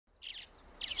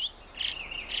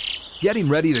Getting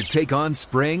ready to take on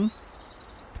spring?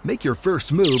 Make your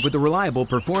first move with the reliable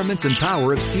performance and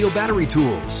power of Steel battery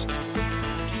tools.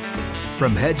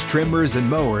 From hedge trimmers and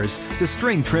mowers to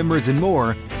string trimmers and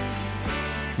more,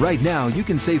 right now you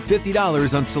can save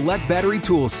 $50 on select battery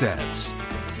tool sets.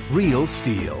 Real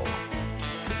Steel.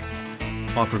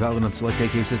 Offer valid on select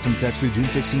AK system sets through June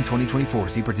 16, 2024.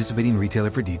 See participating retailer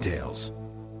for details.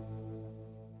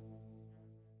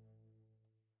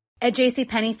 At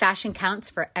JCPenney, fashion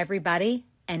counts for everybody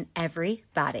and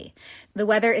everybody. The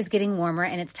weather is getting warmer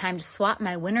and it's time to swap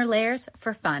my winter layers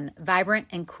for fun, vibrant,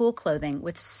 and cool clothing.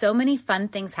 With so many fun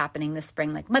things happening this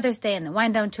spring, like Mother's Day and the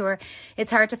Wind Down Tour,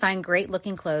 it's hard to find great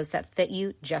looking clothes that fit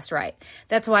you just right.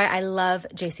 That's why I love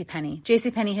JCPenney.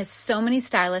 JCPenney has so many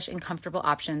stylish and comfortable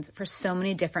options for so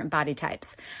many different body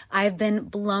types. I've been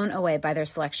blown away by their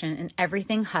selection, and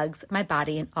everything hugs my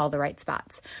body in all the right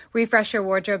spots. Refresh your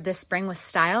wardrobe this spring with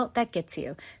style that gets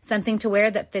you. Something to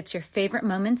wear that fits your favorite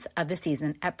moments of the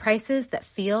season at prices that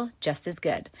feel just as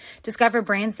good. Discover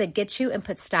brands that get you and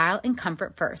put style and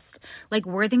comfort first, like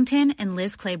Worthington and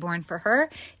Liz Claiborne for her,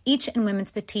 each in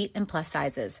women's petite and plus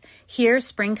sizes. Here,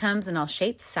 spring comes in all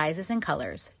shapes, sizes, and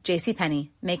colors. JCPenney,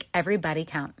 make everybody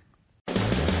count.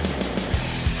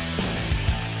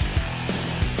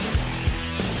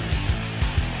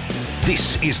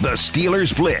 This is the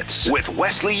Steelers Blitz with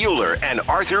Wesley Euler and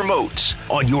Arthur Moats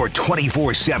on your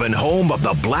 24/7 home of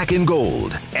the black and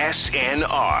gold,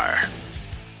 SNR.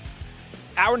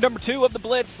 Hour number 2 of the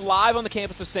Blitz, live on the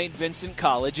campus of St. Vincent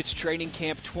College. It's training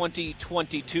camp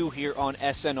 2022 here on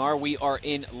SNR. We are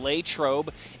in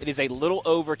Latrobe. It is a little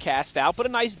overcast out, but a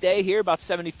nice day here, about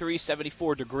 73,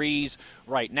 74 degrees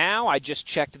right now. I just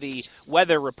checked the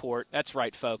weather report. That's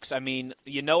right, folks. I mean,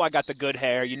 you know I got the good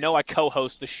hair. You know I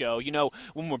co-host the show. You know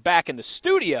when we're back in the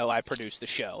studio, I produce the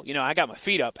show. You know, I got my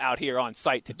feet up out here on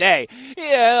site today.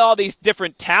 Yeah, all these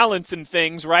different talents and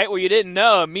things, right, where you didn't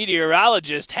know. A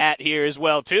meteorologist hat here as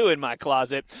well, too, in my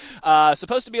closet.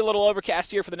 Supposed to be a little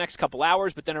overcast here for the next couple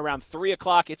hours, but then around 3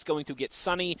 o'clock, it's going to get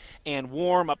sunny and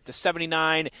warm up to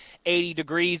 79, 80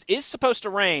 degrees. Is supposed to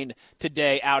rain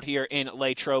today out here in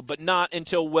Latrobe, but not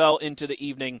until well into the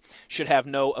evening. Should have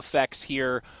no effects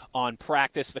here on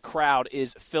practice. The crowd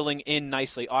is filling in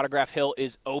nicely. Autograph Hill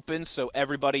is open, so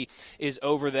everybody is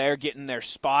over there getting their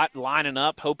spot, lining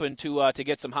up, hoping to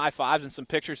get some high fives and some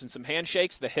pictures and some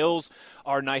handshakes. The hills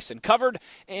are nice and covered.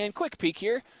 And quick peek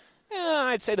here,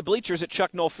 I'd say the bleachers at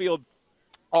Chuck Noll Field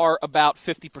are about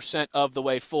 50% of the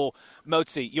way full.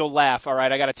 Mozi, you'll laugh, all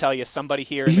right? I got to tell you, somebody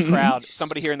here in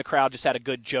the crowd just had a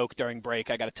good joke during break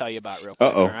I got to tell you about real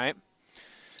quick, all right?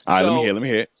 All right, let me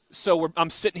hear it. So I'm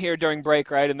sitting here during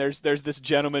break, right, and there's this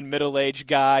gentleman, middle-aged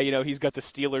guy, you know, he's got the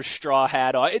Steelers straw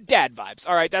hat on. Dad vibes,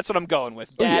 all right, that's what I'm going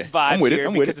with. Dad vibes here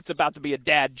because it's about to be a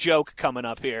dad joke coming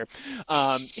up here.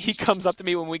 He comes up to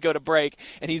me when we go to break,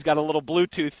 and he's got a little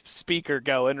Bluetooth speaker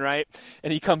going, right,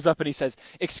 and he comes up and he says,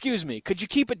 "Excuse me, could you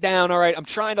keep it down, all right? I'm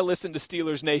trying to listen to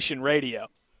Steelers Nation radio."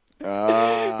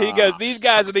 He goes, "These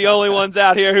guys are the only ones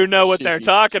out here who know what they're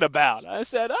talking about." I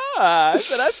said, I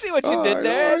see what you did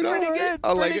there. Pretty good.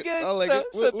 I like it.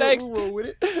 So thanks.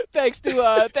 Thanks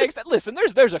to listen,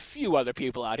 there's a few other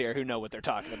people out here who know what they're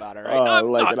talking about, all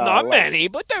right? Not many,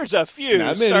 but there's a few,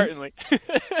 certainly.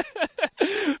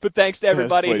 But thanks to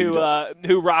everybody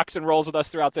who rocks and rolls with us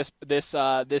throughout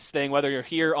this thing, whether you're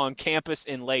here on campus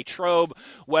in Latrobe,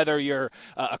 whether you're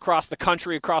across the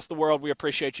country, across the world, we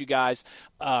appreciate you guys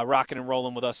rocking and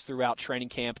rolling with us throughout training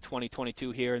camp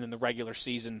 2022 here and then the regular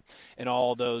season and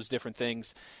all those different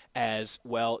things as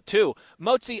well, too.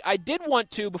 Mozi, I did want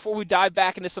to, before we dive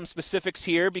back into some specifics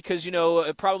here, because, you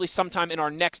know, probably sometime in our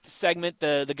next segment,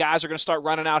 the guys are going to start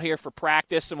running out here for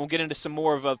practice, and we'll get into some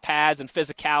more of pads and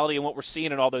physicality and what we're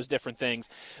seeing and all those different things.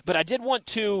 But I did want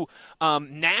to,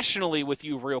 nationally with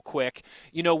you real quick,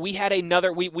 you know, we had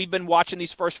we've been watching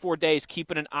these first 4 days,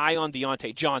 keeping an eye on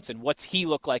Deontay Johnson. What's he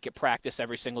look like at practice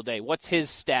every single day? What's his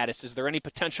status? Is there any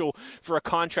potential for a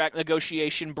contract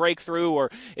negotiation breakthrough, or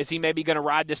is he maybe going to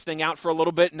ride this thing out for a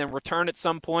little bit and then return at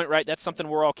some point, right? That's something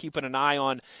we're all keeping an eye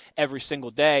on every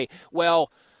single day.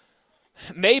 Well,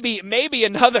 maybe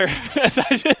another as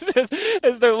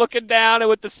they're looking down and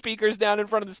with the speakers down in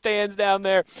front of the stands down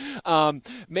there,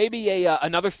 maybe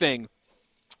another thing,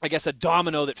 I guess, a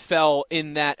domino that fell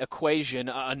in that equation.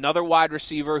 Another wide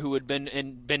receiver who had been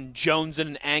jonesing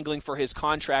and angling for his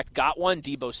contract got one,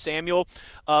 Deebo Samuel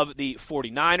of the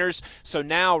 49ers. So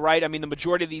now, right, I mean, the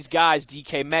majority of these guys,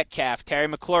 DK Metcalf, Terry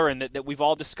McLaurin, that we've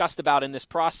all discussed about in this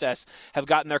process, have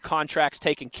gotten their contracts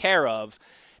taken care of.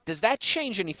 Does that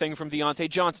change anything from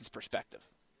Deontay Johnson's perspective?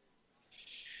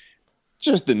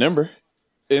 Just the number.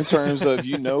 in terms of,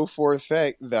 for a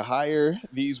fact, the higher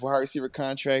these wide receiver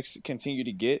contracts continue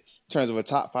to get, in terms of a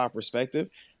top 5 perspective,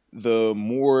 the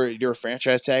more your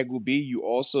franchise tag will be. You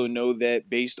also know that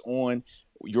based on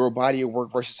your body of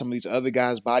work versus some of these other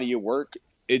guys' body of work,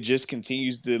 it just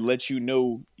continues to let you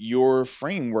know your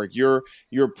framework, your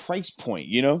price point,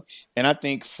 And I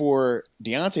think for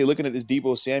Deontay, looking at this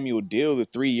Deebo Samuel deal, the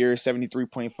 3 years,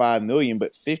 $73.5 million,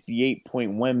 but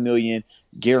 $58.1 million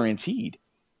guaranteed.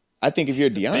 I think if you're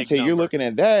Deontay, you're looking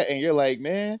at that and you're like,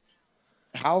 man,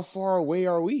 how far away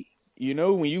are we?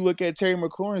 When you look at Terry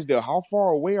McLaurin's deal, how far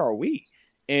away are we?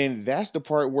 And that's the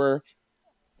part where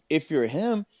if you're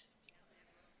him,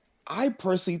 I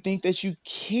personally think that you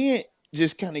can't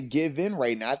just kind of give in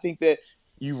right now. I think that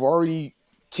you've already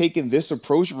taken this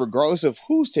approach, regardless of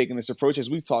who's taking this approach, as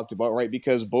we've talked about, right?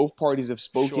 Because both parties have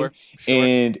spoken Sure.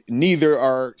 and neither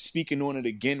are speaking on it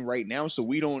again right now. So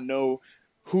we don't know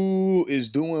who is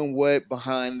doing what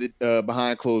behind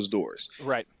closed doors.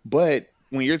 Right. But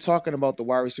when you're talking about the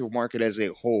wide receiver market as a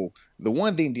whole, the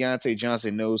one thing Diontae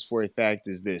Johnson knows for a fact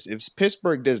is this. If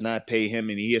Pittsburgh does not pay him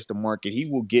and he hits the market, he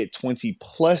will get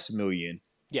 $20+ million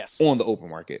on the open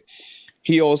market.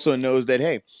 He also knows that,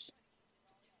 hey,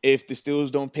 if the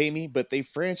Steelers don't pay me, but they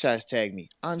franchise tag me,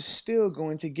 I'm still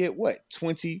going to get what?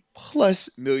 $20+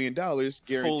 million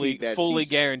guaranteed that fully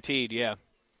season. Guaranteed, yeah.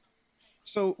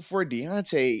 So for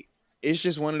Deontay, it's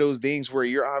just one of those things where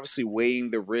you're obviously weighing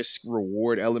the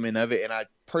risk-reward element of it, and I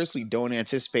personally don't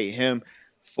anticipate him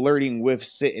flirting with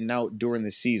sitting out during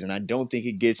the season. I don't think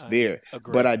it gets there.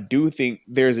 Agreed. But I do think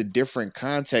there's a different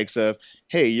context of,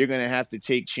 hey, you're going to have to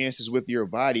take chances with your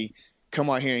body, come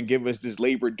out here and give us this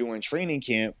labor during training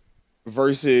camp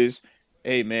versus,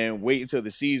 hey, man, wait until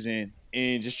the season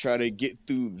and just try to get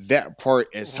through that part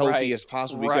as healthy as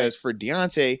possible. Because for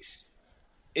Deontay,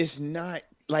 it's not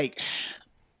like –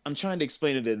 I'm trying to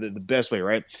explain it the best way,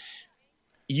 right?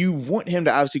 You want him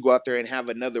to obviously go out there and have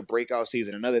another breakout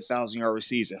season, another 1,000-yard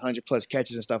season, 100+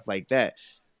 catches and stuff like that.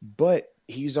 But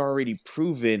he's already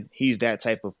proven he's that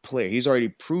type of player. He's already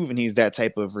proven he's that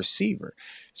type of receiver.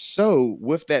 So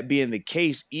with that being the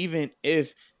case, even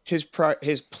if his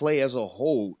play as a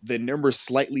whole, the numbers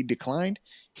slightly declined,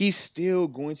 he's still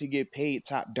going to get paid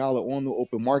top dollar on the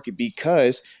open market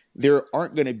because there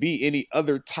aren't going to be any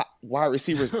other top wide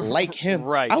receivers like him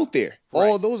out there.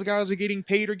 All those guys are getting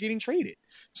paid or getting traded.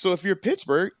 So if you're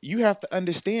Pittsburgh, you have to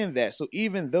understand that. So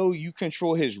even though you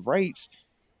control his rights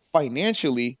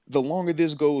financially, the longer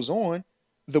this goes on,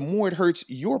 the more it hurts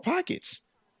your pockets.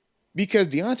 Because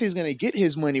Deontay is going to get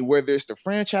his money, whether it's the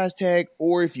franchise tag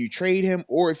or if you trade him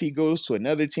or if he goes to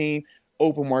another team,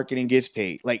 open market and gets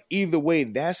paid. Like either way,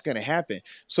 that's going to happen.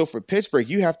 So for Pittsburgh,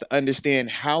 you have to understand,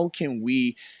 how can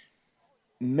we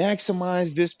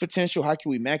maximize this potential? How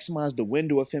can we maximize the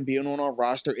window of him being on our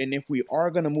roster? And if we are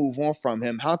going to move on from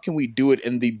him, how can we do it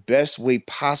in the best way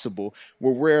possible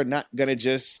where we're not going to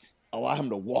just allow him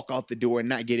to walk out the door and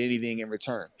not get anything in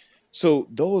return? So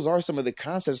those are some of the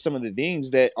concepts, some of the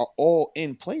things that are all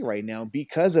in play right now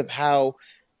because of how,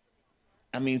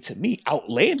 I mean, to me,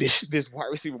 outlandish this wide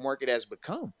receiver market has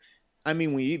become. I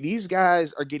mean, when these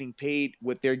guys are getting paid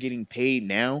what they're getting paid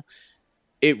now,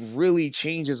 it really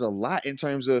changes a lot in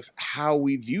terms of how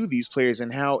we view these players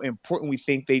and how important we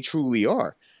think they truly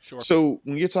are. Sure. So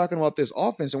when you're talking about this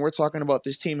offense and we're talking about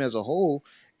this team as a whole,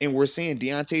 and we're saying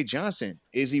Diontae Johnson,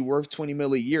 is he worth $20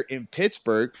 million a year in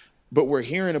Pittsburgh? But we're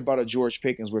hearing about a George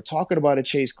Pickens. We're talking about a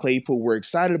Chase Claypool. We're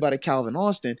excited about a Calvin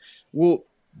Austin. Well,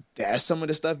 that's some of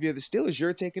the stuff you're the Steelers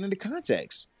you're taking into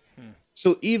context.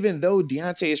 So even though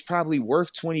Diontae is probably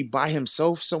worth 20 by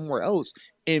himself somewhere else,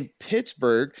 in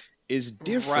Pittsburgh is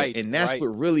different. And that's what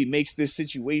really makes this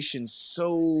situation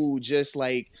so just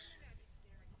like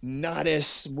not as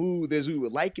smooth as we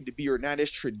would like it to be, or not as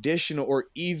traditional, or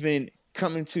even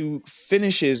coming to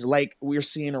finishes like we're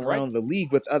seeing around the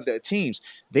league with other teams.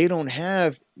 They don't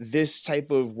have this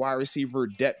type of wide receiver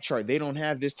depth chart. They don't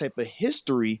have this type of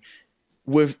history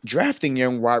with drafting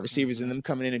young wide receivers and them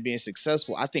coming in and being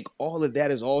successful. I think all of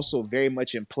that is also very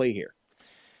much in play here.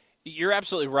 You're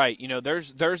absolutely right. You know,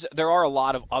 there are a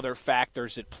lot of other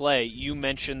factors at play. You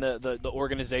mentioned the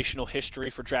organizational history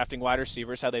for drafting wide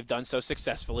receivers, how they've done so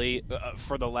successfully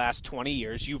for the last 20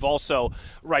 years. You've also,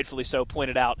 rightfully so,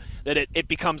 pointed out that it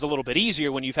becomes a little bit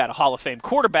easier when you've had a Hall of Fame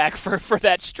quarterback for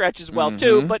that stretch as well,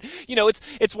 too. But, you know,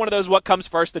 it's one of those what comes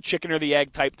first, the chicken or the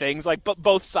egg type things. Like, but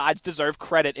both sides deserve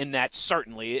credit in that,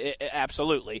 certainly,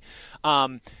 absolutely.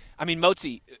 I mean,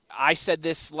 Motzi, I said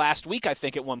this last week, I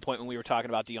think, at one point when we were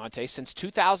talking about Deontay. Since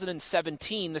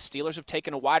 2017, the Steelers have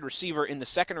taken a wide receiver in the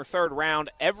second or third round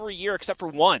every year except for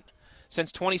one.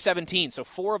 since 2017. So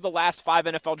 4 of the last 5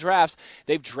 NFL drafts,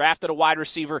 they've drafted a wide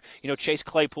receiver. Chase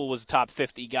Claypool was a top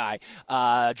 50 guy.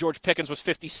 George Pickens was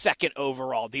 52nd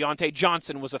overall. Deontay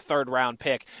Johnson was a 3rd-round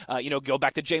pick. Go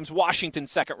back to James Washington,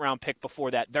 2nd-round pick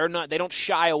before that. They don't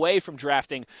shy away from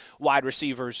drafting wide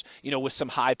receivers, with some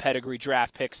high pedigree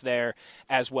draft picks there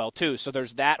as well, too. So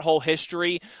there's that whole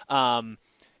history.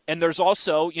 And there's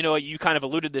also, you kind of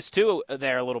alluded this too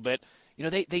there a little bit.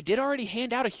 They did already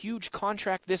hand out a huge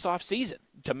contract this offseason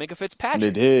to Minkah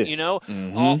Fitzpatrick. They did.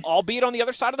 Albeit on the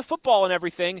other side of the football and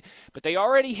everything, but they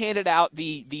already handed out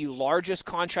the largest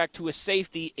contract to a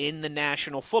safety in the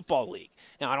National Football League.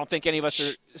 Now, I don't think any of us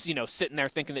are, sitting there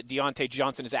thinking that Deontay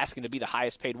Johnson is asking to be the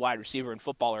highest paid wide receiver in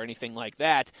football or anything like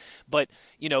that. But,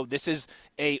 this is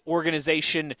a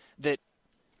organization that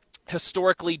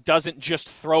historically doesn't just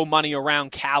throw money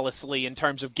around callously in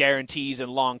terms of guarantees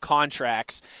and long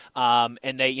contracts. And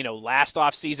they, last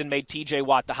offseason made TJ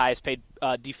Watt the highest paid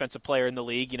defensive player in the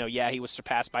league. He was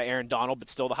surpassed by Aaron Donald, but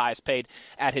still the highest paid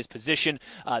at his position.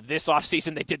 This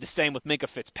offseason, they did the same with Minkah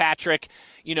Fitzpatrick.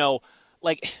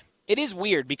 It is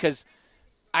weird because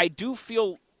I do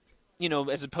feel,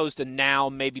 as opposed to now,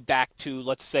 maybe back to,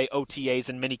 let's say, OTAs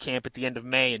and minicamp at the end of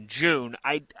May and June,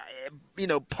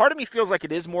 part of me feels like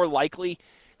it is more likely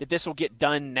that this will get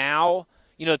done now,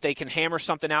 that they can hammer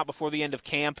something out before the end of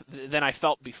camp than I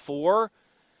felt before.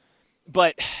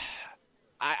 But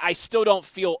I still don't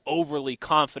feel overly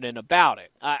confident about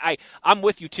it. I'm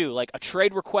with you, too. Like, a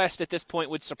trade request at this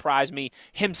point would surprise me.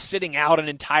 Him sitting out an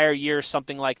entire year,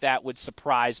 something like that, would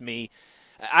surprise me.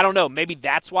 I don't know. Maybe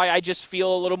that's why I just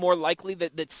feel a little more likely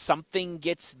that something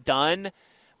gets done.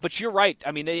 But you're right.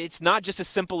 I mean, it's not just as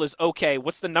simple as, okay,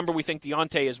 what's the number we think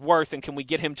Deontay is worth, and can we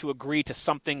get him to agree to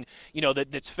something,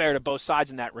 that's fair to both sides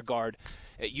in that regard.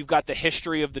 You've got the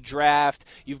history of the draft.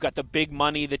 You've got the big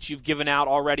money that you've given out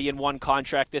already in one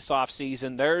contract this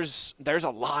offseason. There's a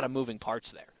lot of moving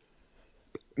parts there.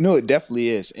 No, it definitely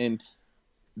is. And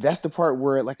that's the part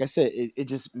where, like I said, it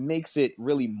just makes it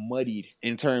really muddied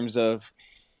in terms of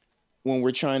when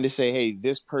we're trying to say, hey,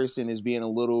 this person is being a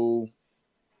little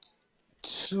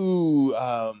too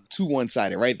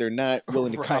one-sided, right? They're not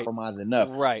willing to compromise enough.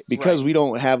 Right. Because we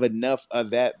don't have enough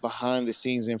of that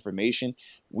behind-the-scenes information,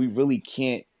 we really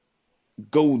can't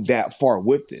go that far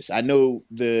with this. I know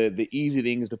the easy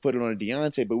thing is to put it on a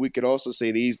Deontay, but we could also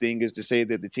say the easy thing is to say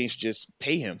that the team should just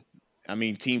pay him. I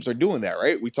mean, teams are doing that,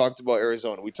 right? We talked about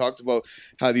Arizona. We talked about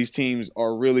how these teams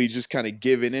are really just kind of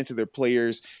giving into their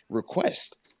players'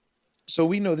 request. So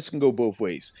we know this can go both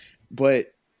ways. But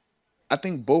I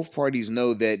think both parties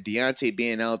know that Deontay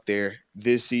being out there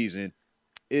this season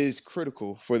is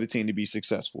critical for the team to be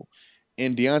successful.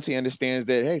 And Deontay understands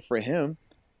that, hey, for him,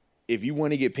 if you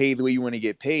want to get paid the way you want to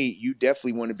get paid, you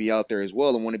definitely want to be out there as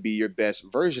well and want to be your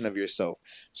best version of yourself.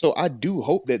 So I do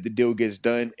hope that the deal gets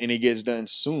done and it gets done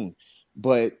soon.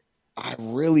 But I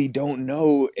really don't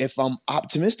know if I'm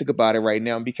optimistic about it right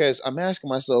now because I'm asking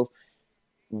myself,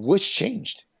 what's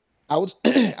changed?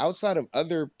 Outside of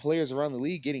other players around the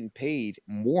league getting paid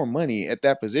more money at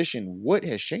that position, what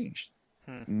has changed?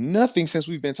 Nothing since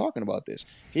we've been talking about this.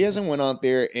 He hasn't went out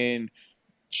there and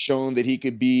shown that he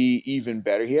could be even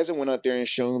better. He hasn't went out there and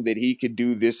shown that he could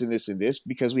do this and this and this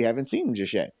because we haven't seen him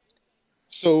just yet.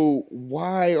 So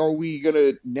why are we going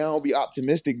to now be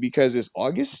optimistic because it's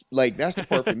August? Like, that's the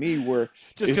part for me where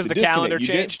just because the calendar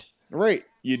changed. Right.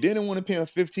 You didn't want to pay him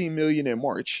 $15 million in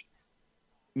March.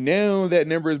 Now that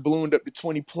number is ballooned up to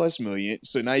 20 plus million.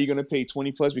 So now you're going to pay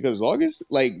 20 plus because it's August?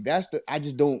 Like, I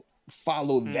just don't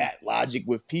follow that logic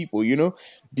with people,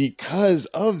 because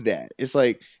of that. It's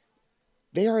like,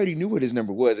 they already knew what his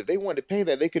number was. If they wanted to pay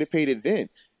that, they could have paid it then.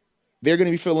 They're going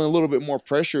to be feeling a little bit more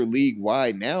pressure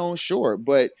league-wide now, sure.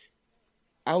 But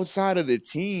outside of the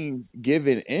team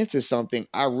giving into something,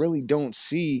 I really don't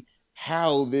see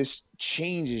how this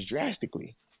changes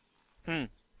drastically.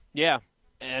 Yeah.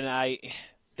 And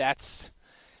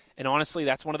honestly,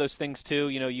 that's one of those things too.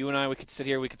 You and I, we could sit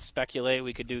here, we could speculate,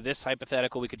 we could do this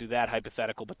hypothetical, we could do that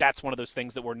hypothetical, but that's one of those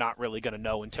things that we're not really going to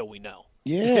know until we know.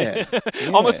 Yeah.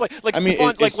 Almost like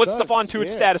Stephon, what's Stephon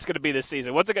Tuitt's Yeah. status going to be this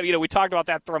season? What's it going to, we talked about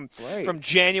that from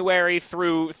January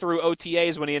through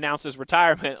OTAs when he announced his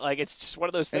retirement. Like, it's just one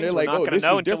of those things we're not going to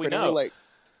know until we know.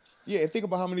 Yeah, and think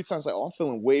about how many times I'm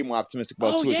feeling way more optimistic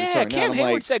about Tuitt's return. Cam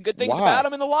Hayward said good things why? about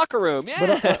him in the locker room.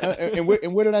 Yeah. But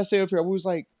and what did I say up here? I was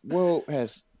like, well,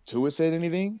 has Tuitt said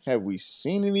anything? Have we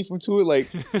seen anything from Tuitt? Like,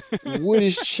 what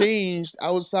has changed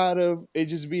outside of it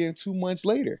just being 2 months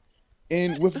later?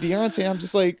 And with Deontay, I'm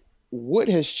just like, what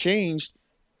has changed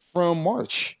from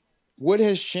March? What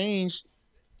has changed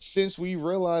since we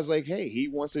realized, like, hey, he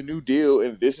wants a new deal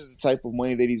and this is the type of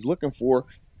money that he's looking for?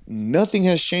 Nothing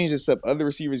has changed except other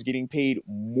receivers getting paid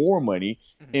more money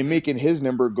and making his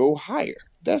number go higher.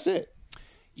 That's it.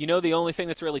 You know, the only thing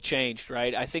that's really changed,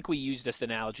 right? I think we used this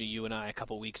analogy, you and I, a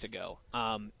couple weeks ago.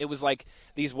 It was like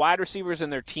these wide receivers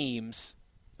and their teams,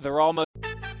 they're almost...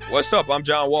 What's up? I'm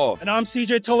John Wall. And I'm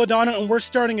CJ Toledano, and we're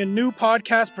starting a new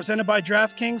podcast presented by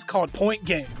DraftKings called Point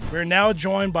Game. We're now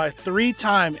joined by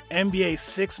 3-time NBA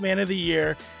Sixth Man of the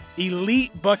Year,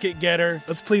 elite bucket getter.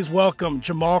 Let's please welcome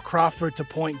Jamal Crawford to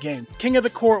Point Game. King of the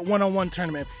Court one-on-one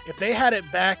tournament. If they had it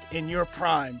back in your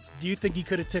prime, do you think you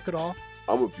could have took it all?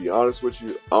 I'm going to be honest with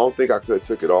you. I don't think I could have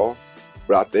took it all,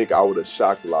 but I think I would have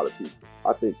shocked a lot of people.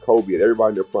 I think Kobe and everybody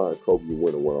in their prime, Kobe would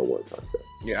win a one-on-one contest.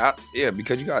 Yeah,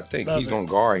 because you got to think he's going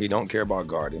to guard. He don't care about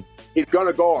guarding. He's going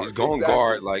to guard. He's going to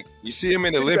guard. Like, you see him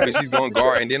in the Olympics, he's going to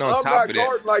guard. And then on top of that. I'm not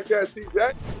guarding like that,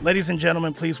 CJ. Ladies and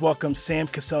gentlemen, please welcome Sam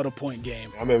Cassell to Point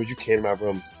Game. I remember you came out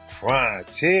from crying,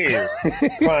 tears,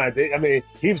 crying. I mean,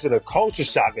 he was in a culture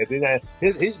shock. And then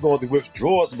he's going through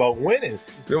withdrawals about winning.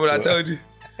 Remember what I told you?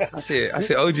 I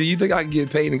said, OG, you think I can get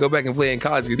paid and go back and play in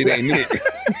college because it ain't it?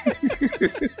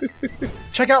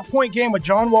 Check out Point Game with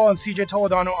John Wall and CJ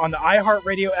Toledano on the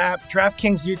iHeartRadio app,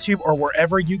 DraftKings YouTube, or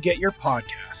wherever you get your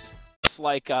podcasts. It's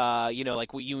like, like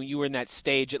you were in that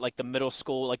stage at like the middle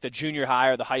school, like the junior high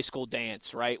or the high school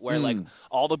dance, right? Where like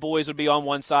all the boys would be on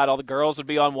one side, all the girls would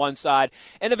be on one side.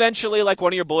 And eventually like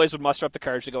one of your boys would muster up the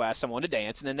courage to go ask someone to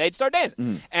dance, and then they'd start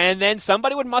dancing. And then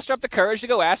somebody would muster up the courage to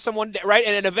go ask someone, right?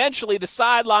 And then eventually the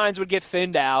sidelines would get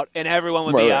thinned out and everyone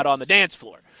would be out on the dance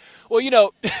floor. Well, you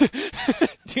know,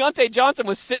 Deontay Johnson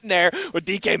was sitting there with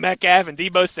DK Metcalf and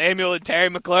Deebo Samuel and Terry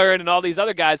McLaurin and all these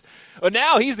other guys. But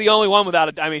now he's the only one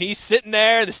without a – I mean, he's sitting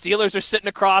there. The Steelers are sitting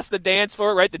across the dance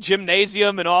floor, right? The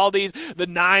gymnasium and all these – the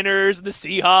Niners, the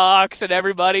Seahawks and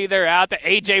everybody. They're out. The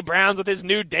A.J. Browns with his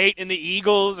new date and the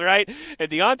Eagles, right? And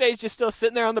Deontay's just still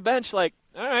sitting there on the bench like,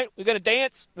 all right, we're going to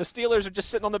dance. The Steelers are just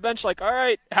sitting on the bench like, all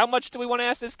right, how much do we want to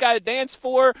ask this guy to dance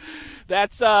for?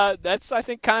 That's I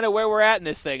think, kind of where we're at in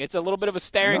this thing. It's a little bit of a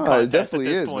staring contest it definitely at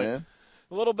this is, point. Man.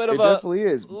 A little bit of definitely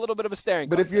is. A little bit of a staring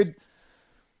but contest.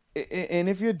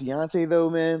 If you're Deontay, though,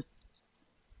 man,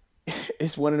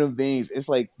 it's one of them things. It's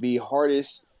like the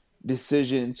hardest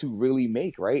decision to really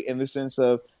make, right? In the sense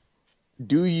of,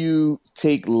 do you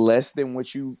take less than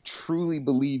what you truly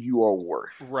believe you are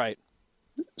worth? Right.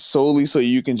 Solely so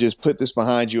you can just put this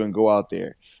behind you and go out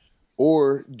there?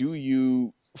 Or do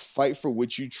you fight for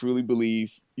what you truly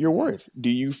believe you're worth? Do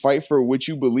you fight for what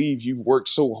you believe you've worked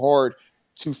so hard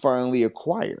to finally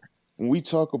acquire? When we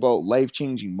talk about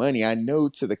life-changing money, I know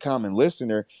to the common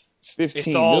listener,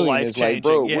 15 million is like,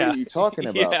 bro, what are you talking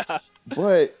about? Yeah.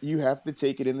 But you have to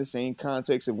take it in the same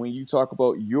context of when you talk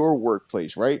about your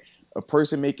workplace, right? A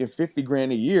person making 50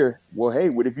 grand a year. Well, hey,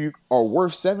 what if you are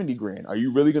worth 70 grand? Are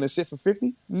you really going to sit for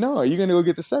 50? No, you're going to go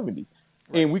get the 70.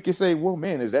 Right. And we can say, well,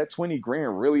 man, is that 20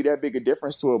 grand really that big a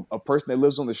difference to a person that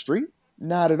lives on the street?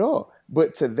 Not at all.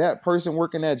 But to that person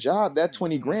working that job, that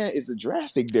 20 grand is a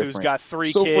drastic difference. Who's got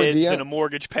 3 kids and a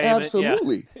mortgage payment.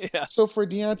 Absolutely. Yeah. So for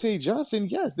Deontay Johnson,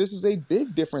 yes, this is a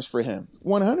big difference for him.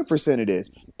 100% it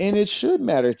is. And it should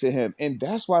matter to him. And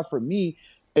that's why for me,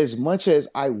 as much as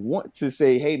I want to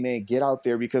say, hey, man, get out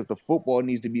there because the football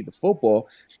needs to be the football,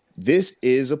 this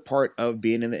is a part of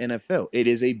being in the NFL. It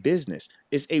is a business.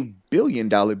 It's a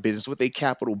billion-dollar business with a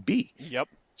capital B. Yep.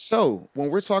 So when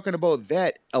we're talking about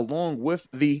that, along with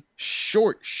the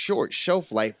short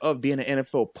shelf life of being an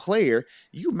NFL player,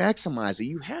 you maximize it.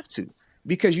 You have to,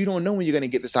 because you don't know when you're going to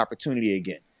get this opportunity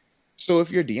again. So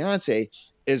if you're Deontay,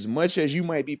 as much as you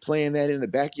might be playing that in the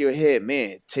back of your head,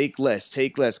 man, take less,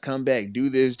 come back, do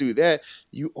this, do that,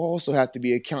 you also have to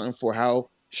be accounting for how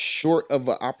short of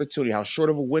an opportunity, how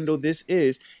short of a window this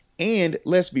is. And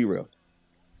let's be real.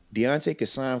 Deontay could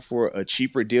sign for a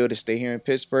cheaper deal to stay here in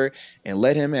Pittsburgh and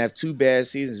let him have 2 bad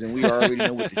seasons, and we already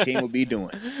know what the team will be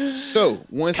doing. So,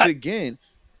 once again,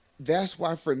 that's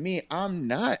why for me, I'm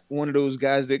not one of those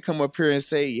guys that come up here and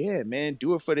say, yeah, man,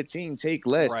 do it for the team, take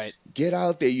less. Right. Get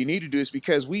out there. You need to do this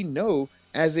because we know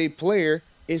as a player,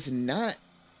 it's not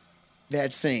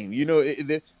that same. You know,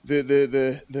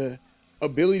 the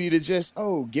ability to just,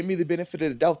 give me the benefit of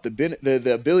the doubt,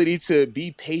 the ability to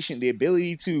be patient, the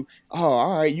ability to,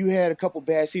 all right, you had a couple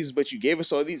bad seasons, but you gave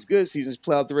us all these good seasons,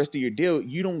 play out the rest of your deal.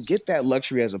 You don't get that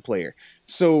luxury as a player.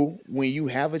 So when you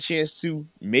have a chance to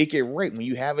make it right, when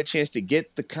you have a chance to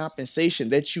get the compensation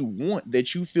that you want,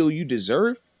 that you feel you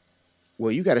deserve,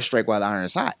 well, you got to strike while the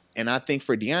iron's hot. And I think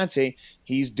for Deontay,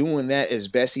 he's doing that as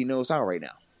best he knows how right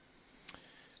now.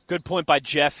 Good point by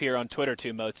Jeff here on Twitter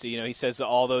too, Motzi. You know, he says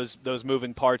all those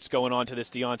moving parts going on to this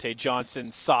Deontay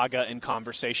Johnson saga and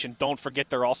conversation. Don't forget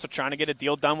they're also trying to get a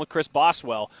deal done with Chris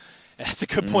Boswell. That's a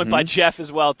good point by Jeff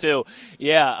as well, too.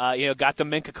 Yeah, got the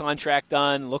Minkah contract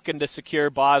done, looking to secure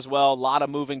Boswell. A lot of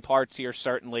moving parts here,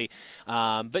 certainly.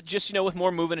 But just, with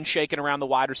more moving and shaking around the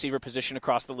wide receiver position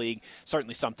across the league,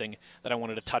 certainly something that I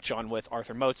wanted to touch on with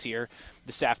Arthur Moats here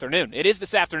this afternoon. It is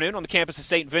this afternoon on the campus of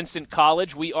St. Vincent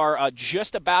College. We are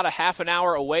just about a half an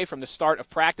hour away from the start of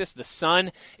practice. The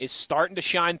sun is starting to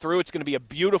shine through. It's going to be a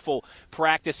beautiful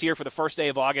practice here for the first day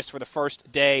of August, for the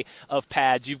first day of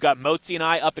pads. You've got Moatsy and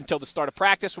I up until the start of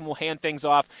practice when we'll hand things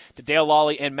off to Dale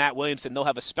Lawley and Matt Williamson. They'll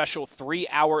have a special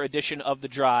 3-hour edition of The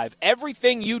Drive.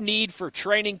 Everything you need for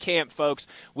training camp, folks,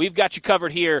 we've got you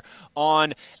covered here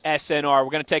on SNR.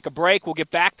 We're going to take a break. We'll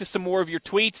get back to some more of your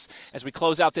tweets as we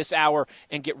close out this hour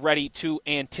and get ready to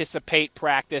anticipate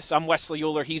practice. I'm Wesley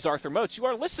Euler. He's Arthur Moats. You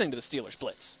are listening to the Steelers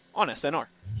Blitz on SNR.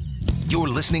 You're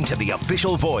listening to the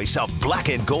official voice of Black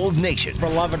and Gold Nation.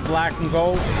 Beloved Black and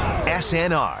Gold.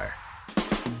 SNR.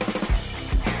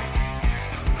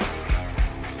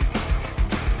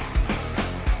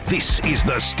 This is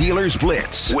the Steelers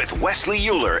Blitz with Wesley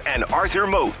Euler and Arthur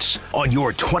Moats on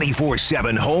your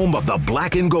 24/7 home of the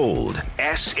Black and Gold,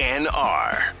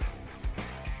 SNR.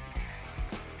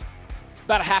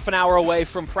 About a half an hour away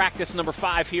from practice number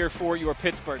 5 here for your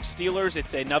Pittsburgh Steelers.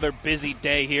 It's another busy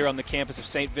day here on the campus of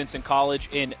St. Vincent College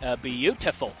in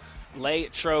beautiful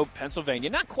Latrobe, Pennsylvania.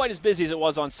 Not quite as busy as it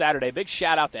was on Saturday. Big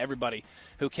shout out to everybody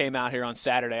who came out here on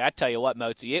Saturday. I tell you what,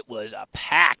 Moatsy, it was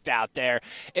packed out there.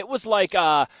 It was like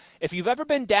if you've ever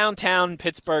been downtown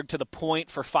Pittsburgh to the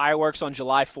Point for fireworks on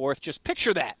July 4th, just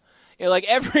picture that. Like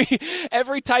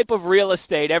every type of real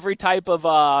estate, every type of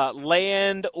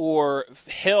land or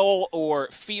hill or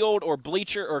field or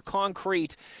bleacher or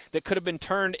concrete that could have been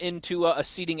turned into a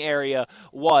seating area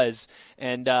was.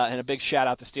 And a big shout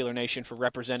out to Steeler Nation for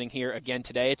representing here again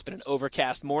today. It's been an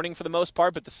overcast morning for the most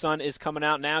part, but the sun is coming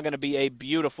out now. Going to be a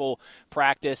beautiful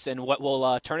practice and what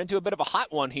will turn into a bit of a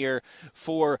hot one here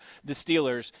for the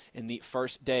Steelers in the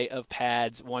first day of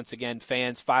pads. Once again,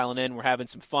 fans filing in. We're having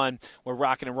some fun. We're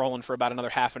rocking and rolling for about another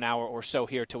half an hour or so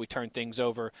here till we turn things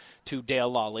over to Dale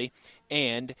Lawley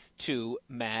and to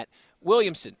Matt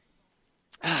Williamson.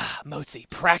 Moatsy,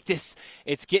 practice.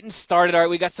 It's getting started. All right,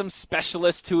 we got some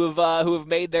specialists who have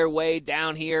made their way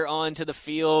down here onto the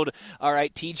field. All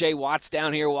right, TJ Watt's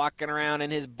down here walking around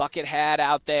in his bucket hat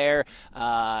out there.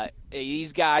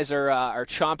 These guys are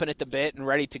chomping at the bit and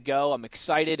ready to go. I'm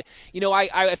excited.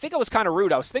 I think I was kind of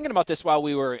rude. I was thinking about this while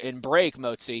we were in break,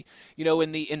 Moatsy.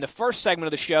 In the first segment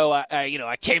of the show,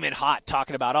 I came in hot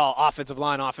talking about offensive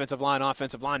line,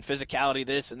 physicality,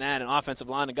 this and that, and offensive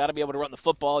line, and got to be able to run the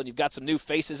football, and you've got some new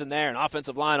faces in there, and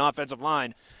offensive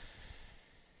line.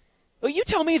 Well, you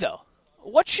tell me, though.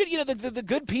 What should, the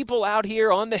good people out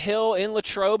here on the hill in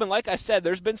Latrobe, and like I said,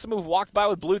 there's been some who've walked by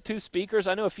with Bluetooth speakers.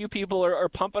 I know a few people are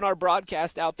pumping our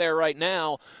broadcast out there right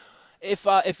now.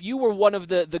 If you were one of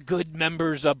the good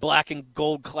members, black and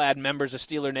gold-clad members of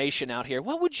Steeler Nation out here,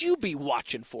 what would you be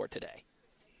watching for today?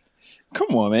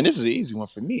 Come on, man. This is an easy one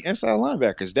for me. Inside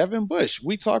linebackers, Devin Bush.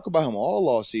 We talk about him all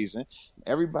off season.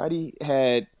 Everybody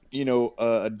had,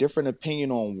 a different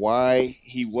opinion on why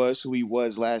he was who he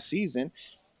was last season.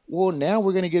 Well, now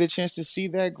we're going to get a chance to see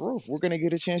that growth. We're going to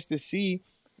get a chance to see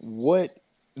what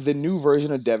the new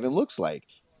version of Devin looks like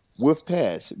with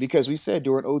pads. Because we said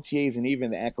during OTAs and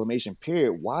even the acclimation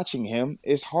period, watching him,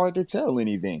 it's hard to tell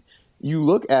anything. You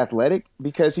look athletic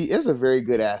because he is a very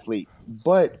good athlete,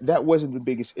 but that wasn't the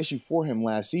biggest issue for him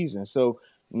last season. So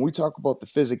when we talk about the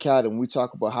physicality, when we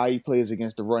talk about how he plays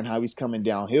against the run, how he's coming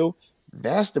downhill,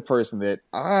 that's the person that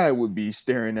I would be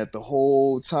staring at the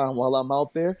whole time while I'm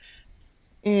out there.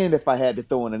 And if I had to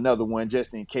throw in another one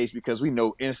just in case, because we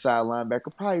know inside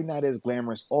linebacker probably not as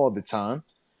glamorous all the time,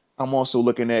 I'm also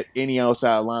looking at any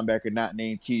outside linebacker not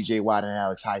named TJ Watt and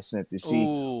Alex Highsmith to see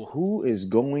who is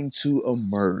going to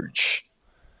emerge.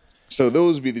 So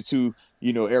those would be the two,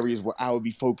 areas where I would be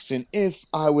focusing if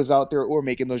I was out there or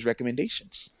making those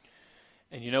recommendations.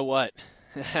 And you know what?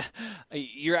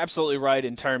 You're absolutely right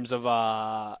in terms of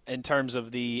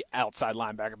the outside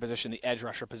linebacker position, the edge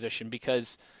rusher position,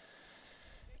 because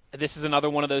this is another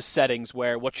one of those settings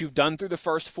where what you've done through the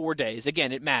first 4 days,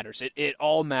 again, it matters. It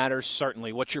all matters,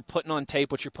 certainly. What you're putting on tape,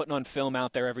 what you're putting on film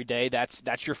out there every day, that's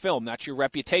your film, that's your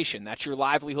reputation, that's your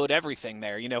livelihood, everything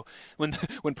there.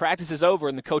 When practice is over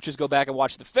and the coaches go back and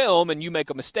watch the film and you make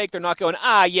a mistake, they're not going,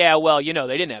 they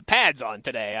didn't have pads on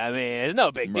today. I mean, it's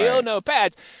no big deal, no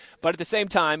pads. But at the same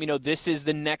time, this is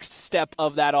the next step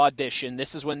of that audition.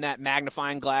 This is when that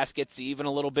magnifying glass gets even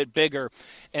a little bit bigger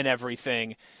and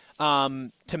everything.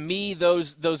 To me,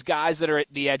 those guys that are at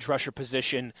the edge rusher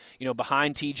position,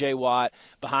 behind T.J. Watt,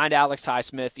 behind Alex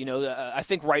Highsmith, I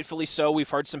think rightfully so. We've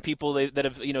heard some people that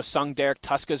have, sung Derek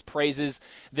Tuska's praises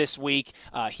this week.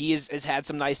 He has had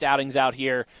some nice outings out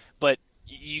here, but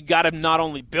you got to not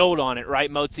only build on it,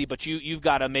 right, Motzi, but you've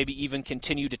got to maybe even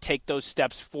continue to take those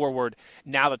steps forward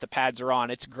now that the pads are on.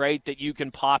 It's great that you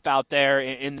can pop out there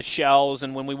in the shells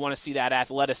and when we want to see that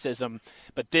athleticism,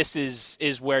 but this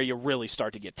is where you really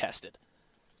start to get tested.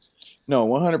 No,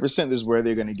 100% this is where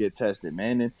they're going to get tested,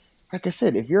 man. And like I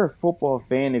said, if you're a football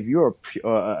fan, if you're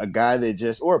a guy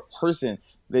or a person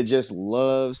that just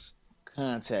loves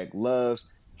contact, loves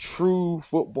true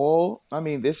football, I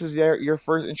mean, this is your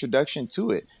first introduction to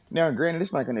it. Now, granted,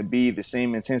 it's not going to be the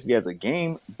same intensity as a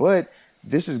game, but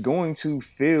this is going to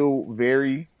feel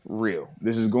very real.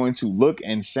 This is going to look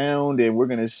and sound, and we're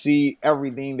going to see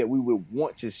everything that we would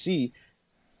want to see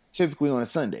typically on a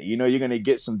Sunday. You're going to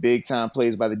get some big-time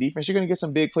plays by the defense. You're going to get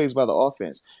some big plays by the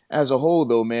offense. As a whole,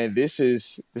 though, man, this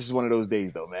is one of those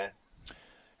days, though, man.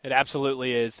 It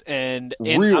absolutely is. And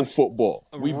real football.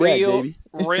 We back, baby.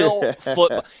 Real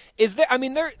football. Is there,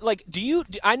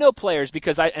 I know players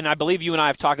because I believe you and I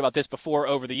have talked about this before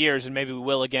over the years, and maybe we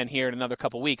will again here in another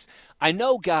couple weeks. I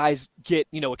know guys get,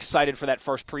 excited for that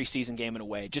first preseason game in a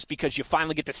way, just because you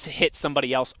finally get to hit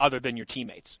somebody else other than your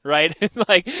teammates, right?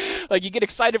 like you get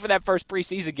excited for that first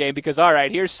preseason game because, all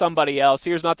right, here's somebody else.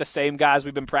 Here's not the same guys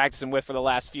we've been practicing with for the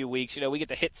last few weeks. We get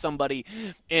to hit somebody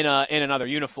in another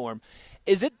uniform.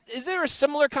 Is there a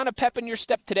similar kind of pep in your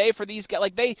step today for these guys?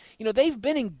 Like they've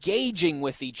been engaging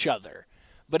with each other,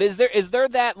 but is there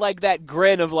that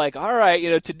grin of like, all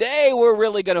right, today we're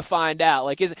really going to find out?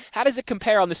 Like, how does it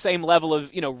compare on the same level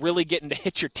of really getting to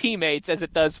hit your teammates as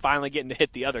it does finally getting to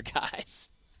hit the other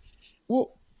guys?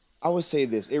 Well, I would say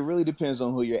this: it really depends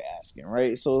on who you're asking,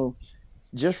 right? So,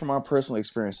 just from my personal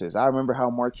experiences, I remember how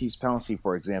Maurkice Pouncey,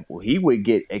 for example, he would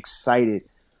get excited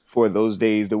for those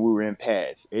days that we were in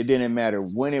pads. It didn't matter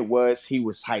when it was, he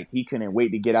was hyped. He couldn't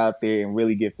wait to get out there and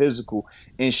really get physical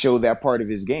and show that part of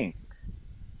his game.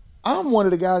 I'm one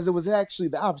of the guys that was actually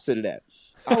the opposite of that.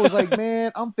 I was like,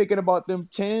 man, I'm thinking about them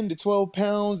 10 to 12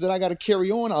 pounds that I got to carry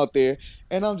on out there.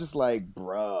 And I'm just like,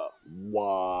 bruh,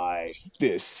 why?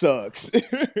 This sucks.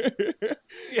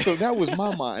 So that was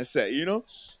my mindset,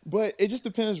 But it just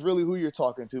depends really who you're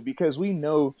talking to, because we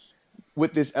know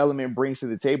what this element brings to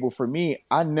the table. For me,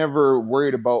 I never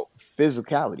worried about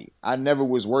physicality. I never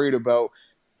was worried about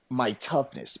my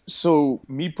toughness. So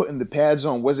me putting the pads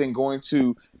on wasn't going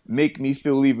to make me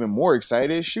feel even more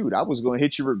excited. Shoot, I was going to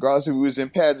hit you regardless if it was in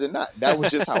pads or not. That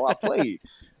was just how I played.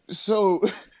 So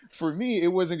for me,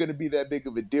 it wasn't going to be that big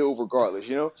of a deal regardless,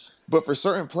 But for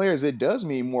certain players, it does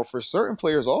mean more. For certain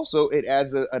players also, it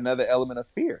adds another element of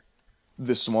fear.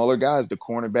 The smaller guys, the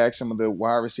cornerbacks, some of the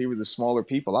wide receivers, the smaller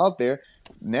people out there,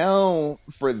 now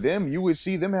for them, you would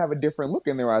see them have a different look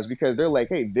in their eyes because they're like,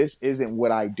 hey, this isn't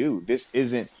what I do. This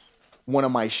isn't one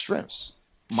of my strengths.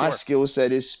 My skill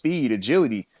set is speed,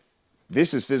 agility.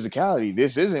 This is physicality.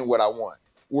 This isn't what I want.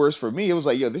 Whereas for me, it was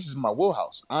like, yo, this is my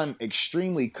wheelhouse. I'm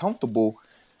extremely comfortable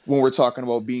when we're talking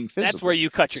about being physical. That's where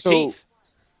you cut your teeth.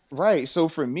 Right. So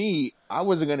for me, I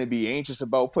wasn't going to be anxious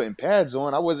about putting pads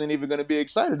on. I wasn't even going to be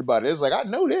excited about it. It's like, I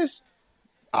know this.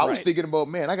 I was thinking about,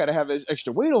 man, I got to have this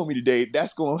extra weight on me today.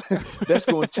 That's going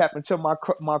to tap into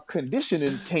my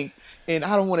conditioning tank. And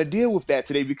I don't want to deal with that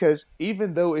today because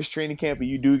even though it's training camp and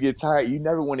you do get tired, you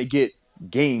never want to get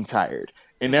game tired.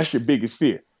 And that's your biggest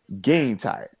fear, game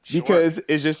tired, because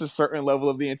it's just a certain level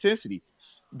of the intensity.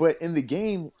 But in the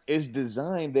game, it's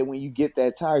designed that when you get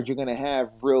that tired, you're going to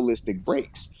have realistic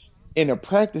breaks. In a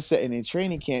practice setting in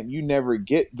training camp, you never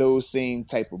get those same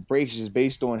type of breaks just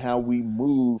based on how we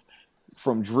move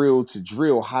from drill to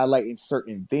drill, highlighting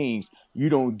certain things. You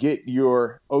don't get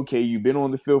you've been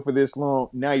on the field for this long,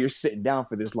 now you're sitting down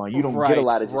for this long. You don't get a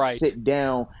lot of just sit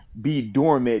down, be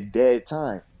dormant, dead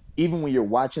time. Even when you're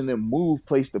watching them move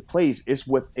place to place, it's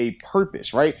with a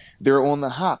purpose, right? They're on the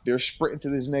hop. They're sprinting to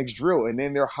this next drill, and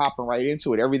then they're hopping right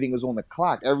into it. Everything is on the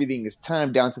clock. Everything is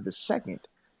timed down to the second.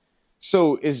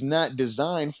 So it's not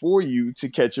designed for you to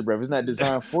catch your breath. It's not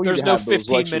designed for you to have those luxuries.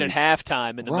 There's no 15-minute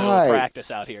halftime in the middle of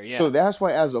practice out here. Yeah. So that's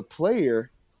why as a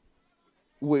player,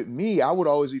 with me, I would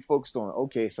always be focused on,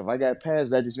 okay, so if I got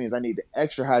pads, that just means I need to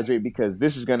extra hydrate because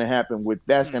this is going to happen,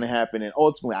 that's going to happen. And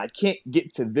ultimately, I can't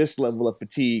get to this level of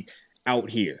fatigue out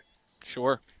here.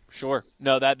 Sure.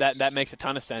 No, that makes a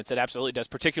ton of sense. It absolutely does,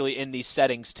 particularly in these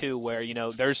settings too, where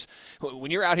there's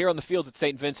when you're out here on the fields at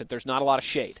St. Vincent, there's not a lot of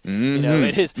shade. Mm-hmm.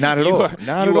 It is not at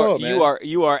all.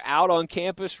 You are out on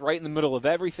campus, right in the middle of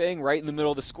everything, right in the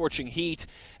middle of the scorching heat,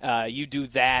 You do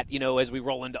that, as we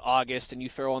roll into August, and you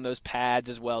throw on those pads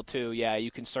as well too. Yeah,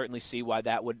 you can certainly see why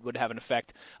that would have an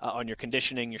effect on your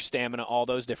conditioning, your stamina, all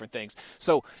those different things.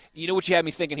 So, what you had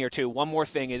me thinking here too. One more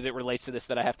thing as it relates to this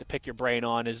that I have to pick your brain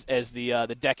on as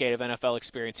the decade of NFL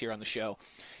experience here on the show.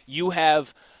 You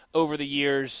have over the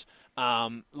years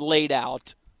laid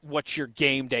out what your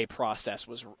game day process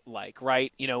was like,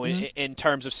 right? In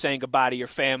terms of saying goodbye to your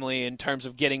family, in terms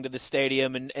of getting to the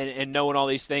stadium and knowing all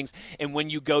these things. And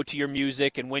when you go to your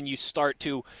music and when you start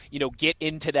to, get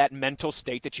into that mental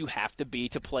state that you have to be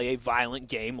to play a violent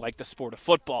game like the sport of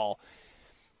football.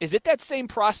 Is it that same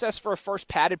process for a first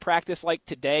padded practice like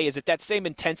today? Is it that same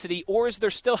intensity, or is there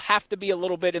still have to be a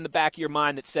little bit in the back of your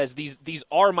mind that says these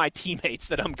are my teammates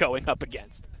that I'm going up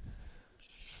against?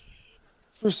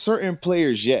 For certain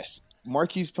players, yes.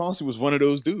 Marquise Pouncey was one of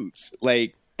those dudes.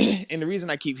 And the reason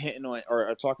I keep hitting on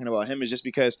or talking about him is just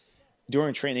because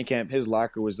during training camp, his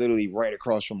locker was literally right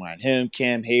across from mine. Him,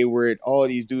 Cam Hayward, all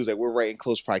these dudes that were right in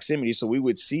close proximity. So we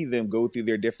would see them go through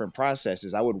their different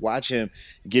processes. I would watch him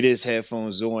get his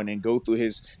headphones on and go through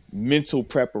his mental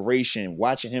preparation,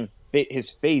 watching him fit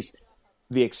his face.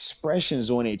 The expressions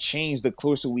on it change the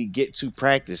closer we get to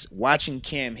practice. Watching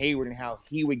Cam Hayward and how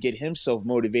he would get himself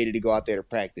motivated to go out there to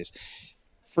practice.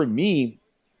 For me,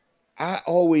 I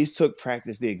always took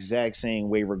practice the exact same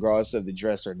way, regardless of the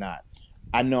dress or not.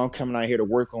 I know I'm coming out here to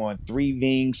work on 3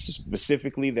 things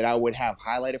specifically that I would have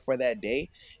highlighted for that day.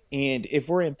 And if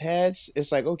we're in pads,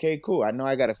 it's like, okay, cool. I know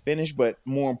I got to finish, but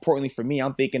more importantly for me,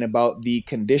 I'm thinking about the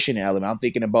condition element. I'm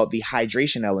thinking about the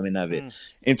hydration element of it.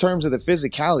 In terms of the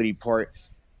physicality part,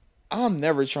 I'm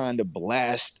never trying to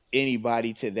blast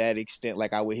anybody to that extent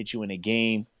like I would hit you in a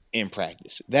game in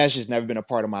practice. That's just never been a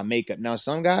part of my makeup. Now,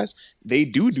 some guys, they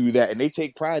do that, and they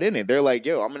take pride in it. They're like,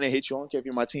 yo, I'm going to hit you. I don't care if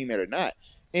you're my teammate or not.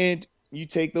 And you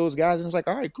take those guys, and it's like,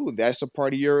 all right, cool. That's a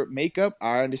part of your makeup.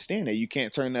 I understand that. You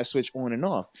can't turn that switch on and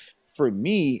off. For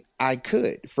me, I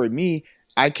could. For me,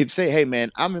 I could say, hey,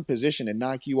 man, I'm in position to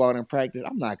knock you out in practice.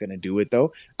 I'm not going to do it,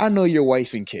 though. I know your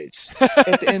wife and kids.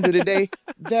 At the end of the day,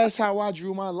 that's how I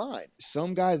drew my line.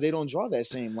 Some guys, they don't draw that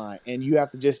same line, and you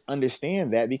have to just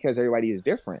understand that because everybody is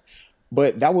different.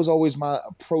 But that was always my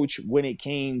approach when it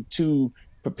came to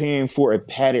preparing for a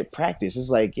padded practice.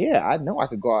 It's like, yeah, I know I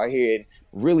could go out here and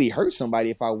really hurt somebody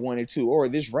if I wanted to, or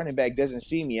this running back doesn't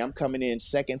see me. I'm coming in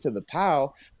second to the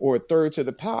pile or third to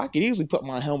the pile. I could easily put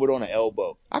my helmet on an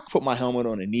elbow. I could put my helmet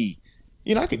on a knee.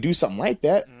 I could do something like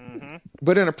that.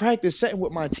 But in a practice setting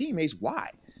with my teammates, why?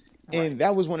 And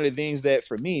that was one of the things that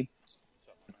for me,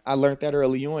 I learned that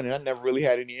early on, and I never really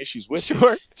had any issues with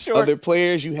it. Sure. Other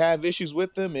players, you have issues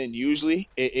with them, and usually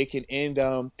it can end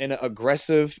in an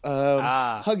aggressive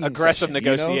hugging aggressive session,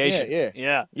 negotiations.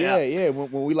 Yeah.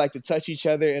 When we like to touch each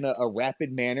other in a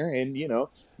rapid manner, and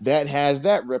that has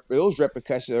those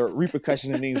repercussions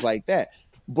and things like that.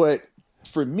 But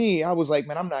for me, I was like,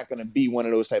 man, I'm not going to be one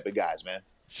of those type of guys, man.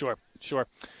 Sure.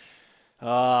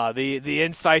 The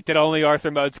insight that only Arthur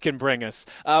Moats can bring us.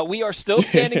 We are still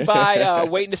standing by,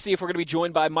 waiting to see if we're going to be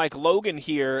joined by Mike Logan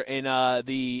here in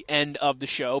the end of the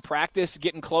show. Practice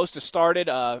getting close to started.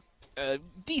 A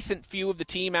decent few of the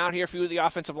team out here, a few of the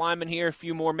offensive linemen here, a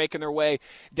few more making their way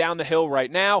down the hill right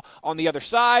now. On the other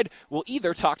side, we'll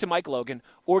either talk to Mike Logan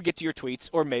or get to your tweets,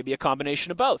 or maybe a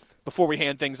combination of both before we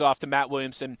hand things off to Matt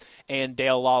Williamson and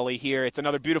Dale Lawley here. It's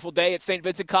another beautiful day at St.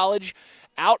 Vincent College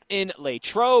out in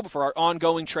Latrobe for our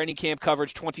ongoing training camp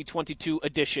coverage 2022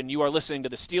 edition. You are listening to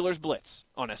the Steelers Blitz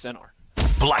on SNR.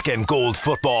 Black and gold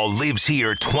football lives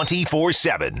here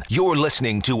 24/7. You're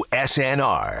listening to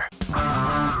SNR.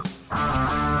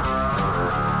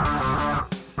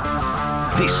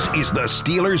 This is the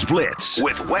Steelers Blitz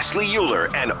with Wesley Euler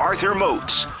and Arthur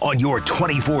Moats on your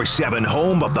 24/7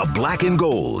 home of the black and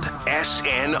gold,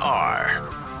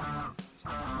 SNR.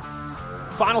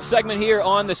 Final segment here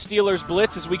on the Steelers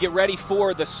Blitz as we get ready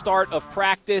for the start of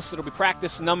practice. It'll be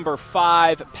practice number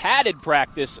 5, padded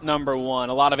practice number 1.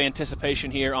 A lot of anticipation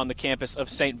here on the campus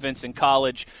of St. Vincent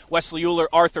College. Wesley Euler,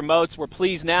 Arthur Moats. We're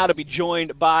pleased now to be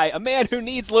joined by a man who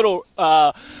needs little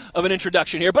of an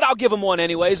introduction here, but I'll give him one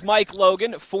anyways. Mike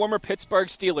Logan, former Pittsburgh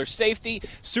Steelers safety,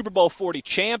 Super Bowl 40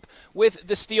 champ with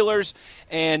the Steelers,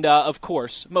 and of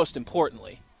course, most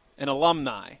importantly, an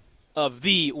alumni of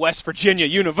the West Virginia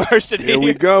University. Here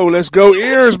we go. Let's go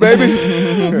Ears,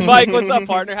 baby. Mike, what's up,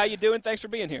 partner? How you doing? Thanks for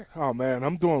being here. Oh, man,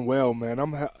 I'm doing well, man.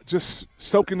 I'm just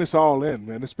soaking this all in,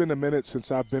 man. It's been a minute since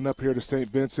I've been up here to St.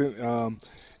 Vincent,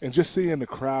 and just seeing the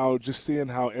crowd, just seeing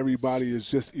how everybody is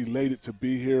just elated to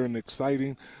be here and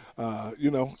exciting. I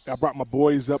brought my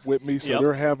boys up with me, so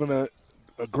they're having a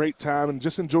great time and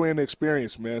just enjoying the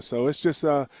experience, man. So it's just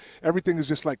everything is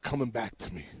just like coming back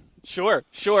to me. Sure.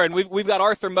 And we've got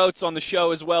Arthur Moats on the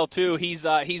show as well too. He's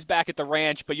back at the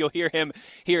ranch, but you'll hear him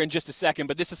here in just a second.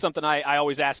 But this is something I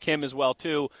always ask him as well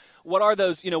too. What are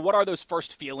those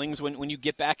first feelings when you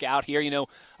get back out here?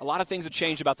 A lot of things have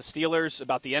changed about the Steelers,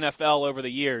 about the NFL over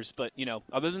the years, but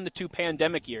other than the 2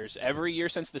 pandemic years, every year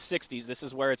since the 60s, this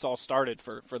is where it's all started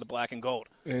for the black and gold.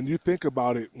 And you think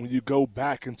about it, when you go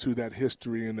back into that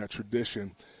history and that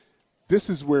tradition, this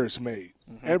is where it's made.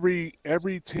 Mm-hmm.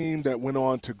 Every team that went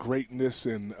on to greatness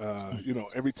and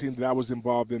every team that I was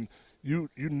involved in, you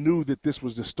knew that this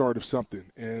was the start of something.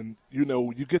 And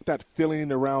you get that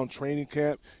feeling around training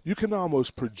camp. You can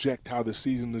almost project how the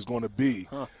season is going to be.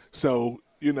 So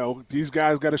these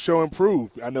guys got to show and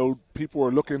prove. I know people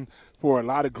are looking for a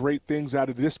lot of great things out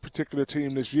of this particular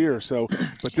team this year. So,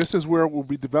 but this is where it will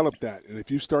be developed at. And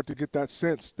if you start to get that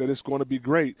sense that it's going to be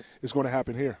great, it's going to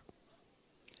happen here.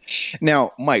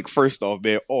 Now, Mike, first off,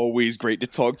 man, always great to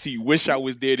talk to you. Wish I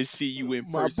was there to see you in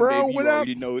person, bro, baby. You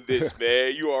already know this,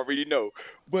 man. You already know.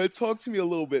 But talk to me a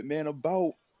little bit, man,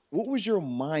 about what was your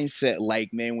mindset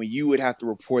like, man, when you would have to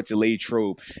report to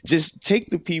Latrobe? Just take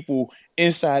the people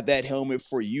inside that helmet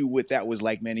for you, what that was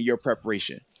like, man, in your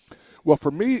preparation. Well,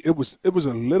 for me, it was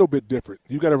a little bit different.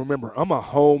 You got to remember, I'm a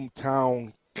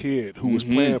hometown kid who was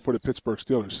playing for the Pittsburgh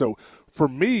Steelers. So for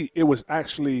me, it was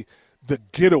actually the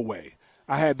getaway.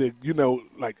 I had to,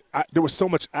 there was so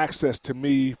much access to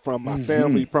me from my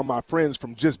family, from my friends,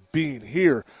 from just being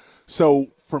here. So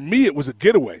for me, it was a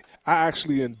getaway. I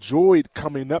actually enjoyed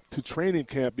coming up to training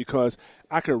camp because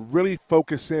I could really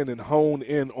focus in and hone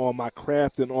in on my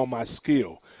craft and on my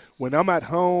skill. When I'm at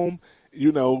home,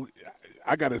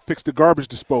 I got to fix the garbage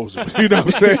disposal. You know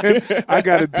what I'm saying? I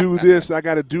got to do this. I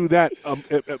got to do that,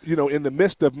 in the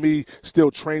midst of me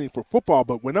still training for football.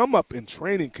 But when I'm up in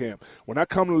training camp, when I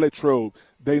come to Latrobe,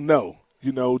 they know.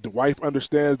 The wife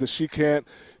understands that she can't,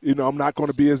 I'm not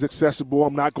going to be as accessible.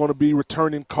 I'm not going to be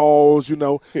returning calls.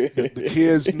 The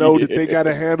kids know that they got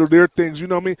to handle their things. You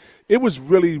know what I mean? It was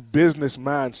really business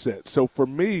mindset. So for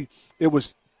me, it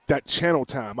was that channel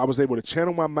time. I was able to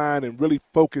channel my mind and really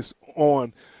focus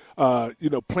on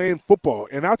playing football.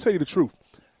 And I'll tell you the truth,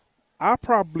 I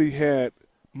probably had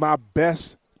my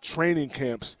best training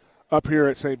camps up here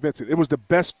at St. Vincent. It was the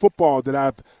best football that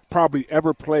I've probably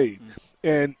ever played.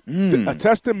 And a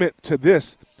testament to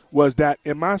this was that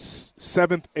in my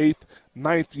 7th, 8th,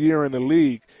 9th year in the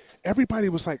league, everybody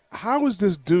was like, how is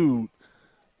this dude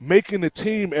making the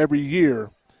team every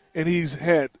year? And he's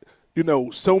had,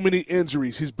 so many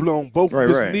injuries. He's blown both of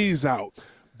his knees out.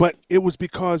 But it was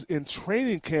because in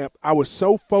training camp, I was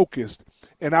so focused,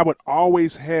 and I would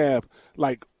always have,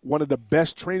 one of the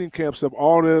best training camps of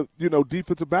all the,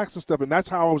 defensive backs and stuff. And that's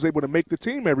how I was able to make the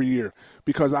team every year,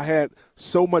 because I had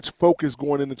so much focus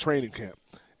going into training camp.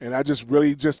 And I just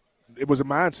really it was a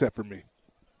mindset for me.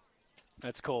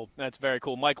 That's cool. That's very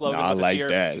cool. Mike Logan with us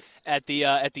here at the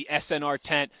SNR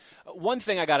tent. One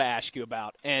thing I got to ask you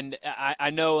about, and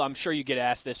I'm sure you get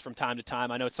asked this from time to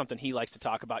time. I know it's something he likes to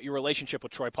talk about, your relationship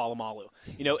with Troy Polamalu.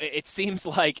 It seems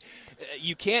like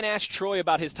you can't ask Troy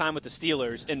about his time with the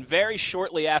Steelers, and very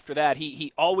shortly after that,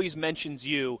 he always mentions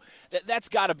you. That's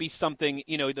got to be something,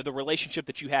 the relationship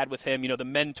that you had with him, the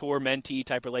mentor-mentee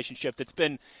type relationship that's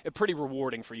been pretty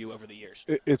rewarding for you over the years.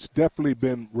 It's definitely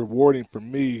been rewarding for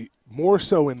me, more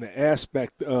so in the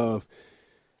aspect of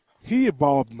he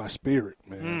evolved my spirit,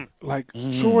 man.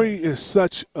 Troy is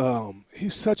such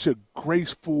he's such a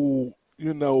graceful,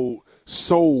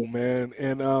 soul, man.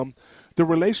 And the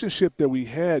relationship that we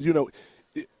had,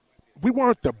 we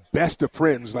weren't the best of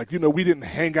friends. We didn't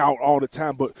hang out all the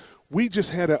time, but we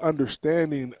just had an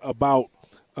understanding about,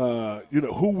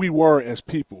 who we were as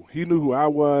people. He knew who I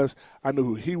was. I knew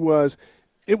who he was.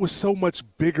 It was so much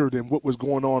bigger than what was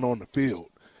going on the field.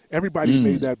 Everybody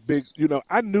made that big,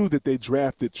 I knew that they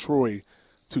drafted Troy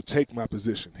to take my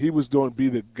position. He was going to be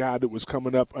the guy that was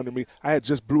coming up under me. I had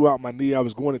just blew out my knee. I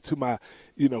was going into my,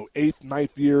 8th,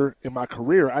 9th year in my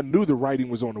career. I knew the writing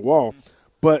was on the wall.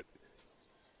 But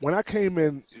when I came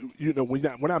in,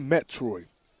 when I met Troy,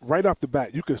 right off the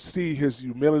bat, you could see his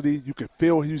humility. You could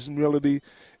feel his humility.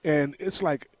 And it's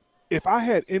like, if I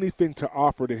had anything to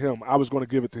offer to him, I was going to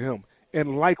give it to him.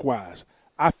 And likewise,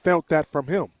 I felt that from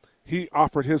him. He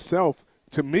offered himself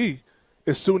to me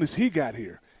as soon as he got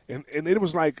here. And it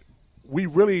was like we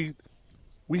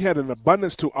had an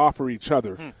abundance to offer each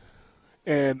other.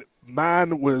 And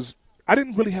mine was, I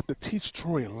didn't really have to teach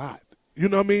Troy a lot. You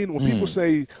know what I mean? When people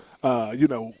say,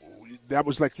 that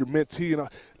was like your mentee,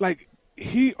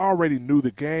 he already knew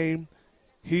the game.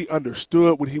 He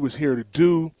understood what he was here to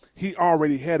do. He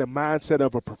already had a mindset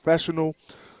of a professional.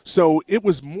 So it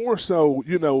was more so,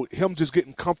 him just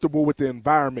getting comfortable with the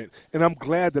environment. And I'm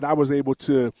glad that I was able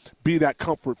to be that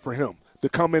comfort for him, to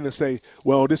come in and say,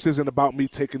 well, this isn't about me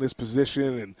taking this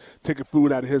position and taking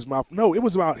food out of his mouth. No, it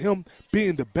was about him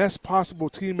being the best possible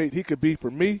teammate he could be for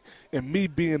me, and me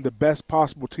being the best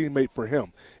possible teammate for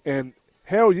him. And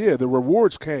hell yeah, the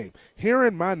rewards came.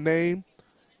 Hearing my name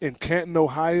in Canton,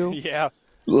 Ohio. Yeah.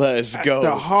 Let's go.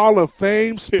 The Hall of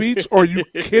Fame speech. Are you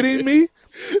kidding me?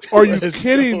 Are you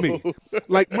kidding me?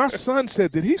 Like, my son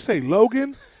said, did he say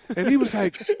Logan? And he was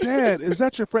like, Dad, is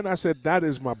that your friend? I said, that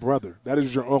is my brother. That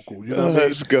is your uncle. You know what I mean?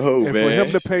 Let's go, and man. for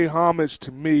him to pay homage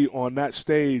to me on that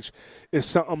stage is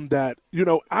something that,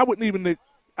 I wouldn't even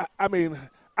 –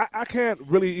 I can't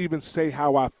really even say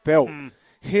how I felt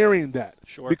hearing that.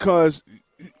 Sure. Because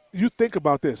you think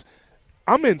about this.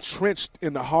 I'm entrenched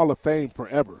in the Hall of Fame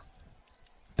forever.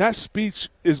 That speech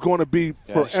is going to be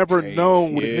forever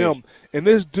known with him. And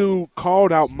this dude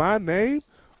called out my name?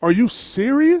 Are you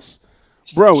serious?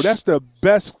 Bro, that's the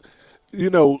best,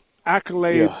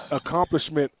 accolade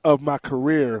accomplishment of my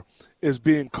career, is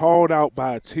being called out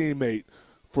by a teammate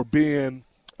for being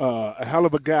a hell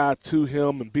of a guy to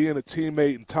him and being a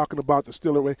teammate and talking about the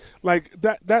Steeler way. Like,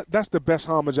 that's the best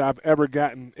homage I've ever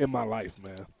gotten in my life,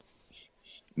 man.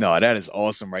 No, that is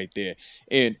awesome right there.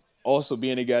 And also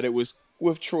being a guy that was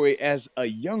with Troy as a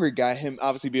younger guy, him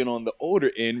obviously being on the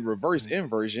older end, reverse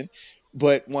inversion,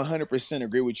 but 100%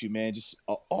 agree with you, man. Just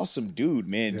an awesome dude,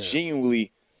 man. Yeah.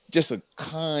 Genuinely just a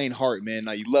kind heart, man.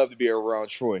 Now, you love to be around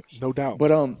Troy. No doubt.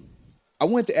 But I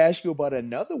wanted to ask you about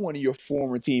another one of your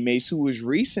former teammates who was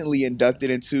recently inducted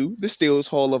into the Steelers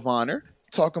Hall of Honor,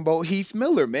 talking about Heath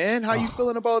Miller, man. How you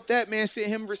feeling about that, man, seeing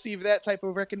him receive that type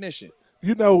of recognition?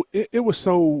 It was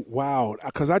so wild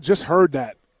because I just heard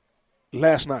that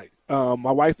last night.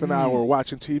 My wife and I were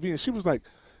watching TV, and she was like,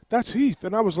 that's Heath.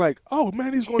 And I was like, oh,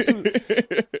 man, he's going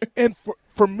to – And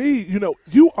for me,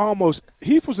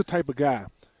 Heath was the type of guy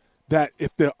that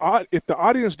if the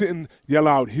audience didn't yell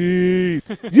out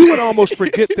Heath, you would almost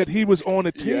forget that he was on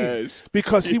a team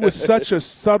because he was such a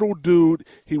subtle dude.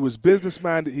 He was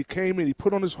business-minded. He came in, he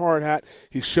put on his hard hat.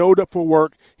 He showed up for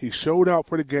work. He showed out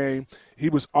for the game. He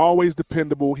was always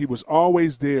dependable. He was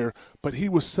always there, but he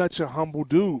was such a humble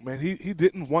dude, man. He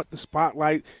didn't want the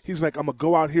spotlight. He's like, I'm going to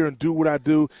go out here and do what I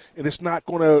do, and it's not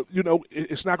going to,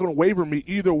 it's not going to waver me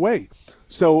either way.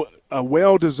 So a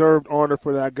well-deserved honor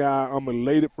for that guy. I'm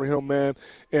elated for him, man.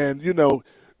 And,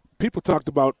 people talked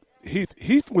about Heath.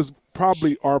 Heath was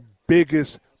probably our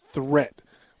biggest threat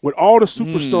with all the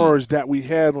superstars that we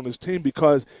had on his team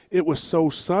because it was so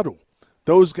subtle.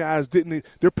 Those guys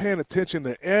they're paying attention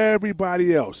to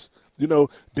everybody else.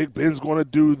 Big Ben's going to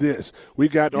do this. We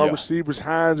got our receivers,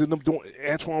 Hines and them doing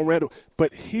Antoine Randall.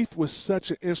 But Heath was such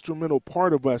an instrumental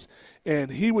part of us,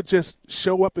 and he would just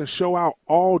show up and show out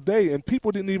all day, and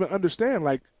people didn't even understand,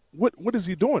 like, what is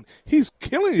he doing? He's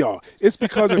killing y'all. It's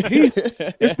because of Heath.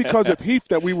 It's because of Heath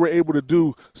that we were able to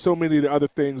do so many of the other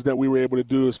things that we were able to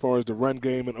do as far as the run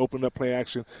game and open up play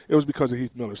action. It was because of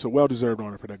Heath Miller. So well-deserved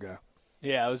honor for that guy.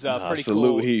 Yeah, it was pretty cool.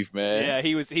 Salute Heath, man. Yeah,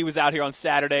 he was out here on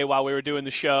Saturday while we were doing the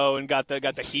show and got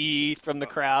the heat from the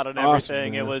crowd and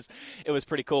everything. Awesome, it was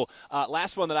pretty cool.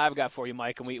 Last one that I've got for you,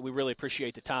 Mike, and we really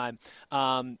appreciate the time.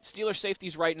 Steelers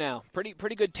safeties right now,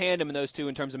 pretty good tandem in those two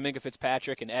in terms of Minkah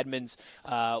Fitzpatrick and Edmonds.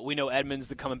 We know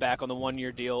Edmonds coming back on the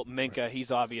 1-year deal. Minkah,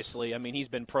 he's obviously, he's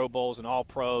been Pro Bowls and All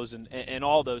Pros and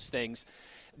all those things.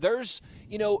 There's,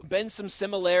 been some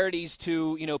similarities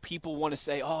to, people want to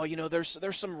say, oh, there's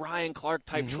some Ryan Clark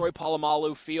type Troy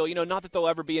Polamalu feel. Not that there'll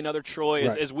ever be another Troy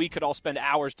as we could all spend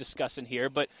hours discussing here.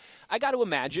 But I got to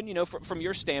imagine, from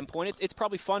your standpoint, it's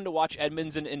probably fun to watch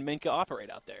Edmonds and Minkah operate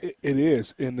out there. It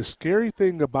is. And the scary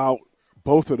thing about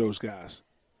both of those guys,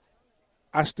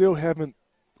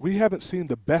 we haven't seen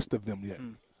the best of them yet.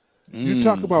 You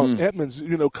talk about Edmonds,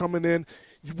 coming in,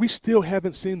 we still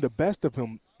haven't seen the best of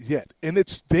him yet, and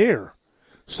it's there.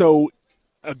 So,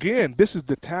 again, this is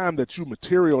the time that you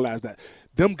materialize that.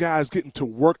 Them guys getting to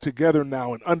work together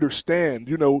now and understand,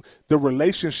 the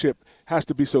relationship has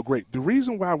to be so great. The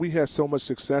reason why we had so much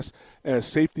success as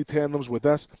safety tandems with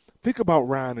us, think about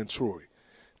Ryan and Troy.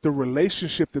 The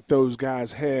relationship that those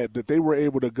guys had, that they were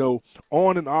able to go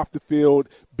on and off the field,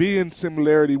 be in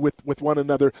similarity with one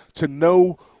another, to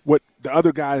know what the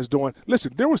other guy is doing.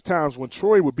 Listen, there was times when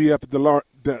Troy would be at the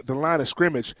line of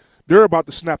scrimmage. They're about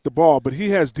to snap the ball, but he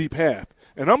has deep half.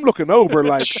 And I'm looking over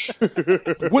like,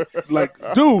 what?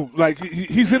 Like, dude, like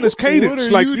he's in his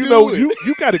cadence. Like,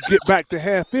 you got to get back to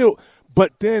half field.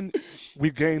 But then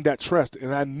we gained that trust,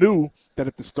 and I knew that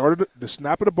at the start of the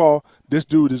snap of the ball, this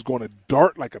dude is going to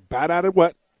dart like a bat out of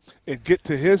what? and get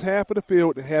to his half of the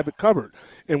field and have it covered.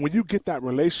 And when you get that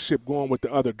relationship going with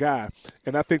the other guy,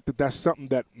 and I think that that's something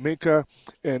that Minkah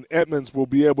and Edmonds will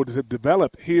be able to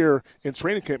develop here in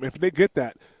training camp. If they get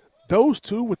that, those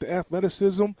two with the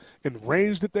athleticism and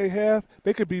range that they have,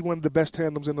 they could be one of the best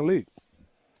tandems in the league.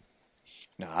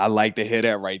 Nah, I like to hear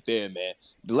that right there, man.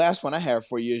 The last one I have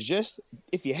for you is just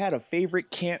if you had a favorite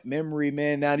camp memory,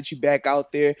 man, now that you back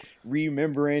out there,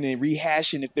 remembering and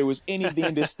rehashing if there was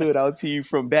anything that stood out to you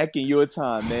from back in your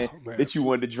time, man, that you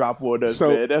wanted to drop on us,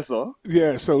 man. That's all.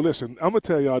 Yeah, so listen, I'm going to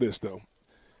tell y'all this, though.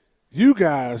 You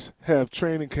guys have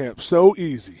training camp so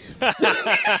easy.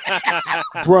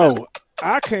 Bro,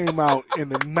 I came out in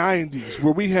the 90s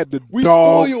where we had the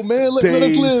dog spoiled, man. Let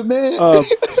us live, man. Of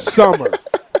summer.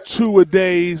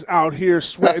 2-a-days out here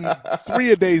sweating,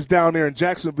 3-a-days down there in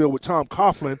Jacksonville with Tom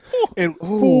Coughlin, and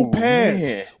full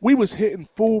pads. Man. We was hitting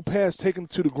full pads, taking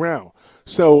it to the ground.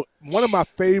 So one of my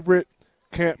favorite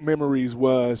camp memories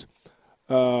was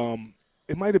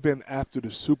it might have been after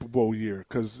the Super Bowl year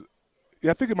because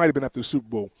I think it might have been after the Super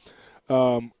Bowl.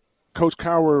 Coach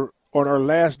Cowher, on our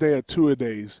last day of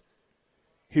 2-a-days,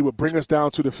 he would bring us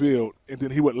down to the field, and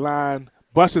then he would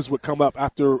buses would come up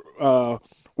after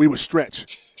we would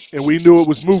stretch. And we knew it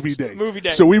was movie day.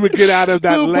 So we would get out of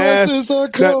that the buses are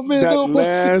coming.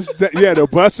 The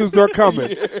buses are coming.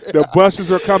 The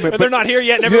buses are coming. And they're not here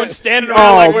yet, and everyone's standing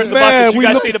around like, where's the buses? You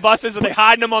guys see the buses? Are they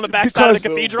hiding them on the backside of the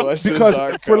cathedral?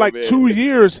 Because for like 2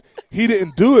 years, he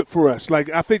didn't do it for us.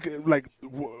 Like, I think, like,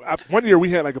 1 year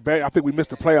we had like a bad, I think we missed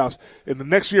the playoffs. And the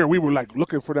next year we were like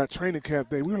looking for that training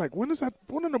camp day. We were like, when are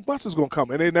the buses going to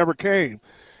come? And they never came.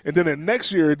 And then the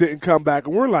next year it didn't come back.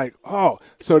 And we're like, oh.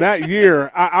 So that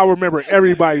year, I remember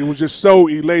everybody was just so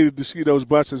elated to see those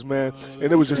buses, man.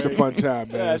 And it was just a fun time,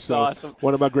 man. That's awesome.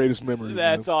 One of my greatest memories.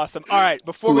 That's awesome. All right,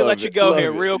 before we let you go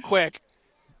here real quick,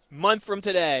 month from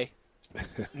today,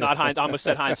 not Heinz, I almost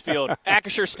said Heinz Field,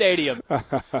 Acrisure Stadium.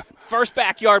 First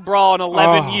backyard brawl in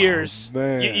 11 years.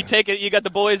 Man. You take it. You got the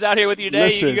boys out here with you today.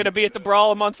 Listen, you're going to be at the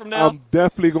brawl a month from now. I'm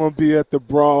definitely going to be at the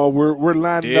brawl. We're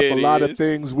lining up a lot of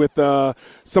things with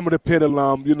some of the Pitt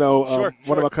alum. You know,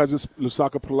 one of my cousins,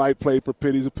 Lusaka Polite, played for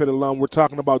Pitt. He's a Pitt alum. We're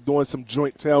talking about doing some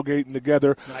joint tailgating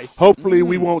together. Nice. Hopefully,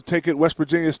 we won't take it West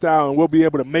Virginia style, and we'll be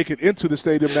able to make it into the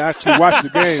stadium to actually watch the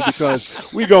game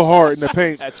because we go hard in the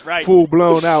paint. That's right. Full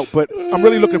blown out. But I'm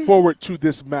really looking forward to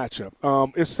this matchup.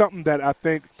 It's something that I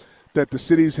think that the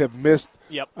cities have missed,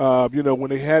 when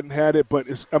they hadn't had it.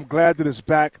 But I'm glad that it's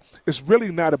back. It's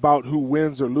really not about who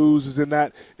wins or loses in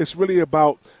that. It's really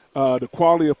about the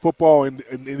quality of football and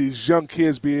these young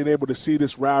kids being able to see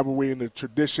this rivalry and the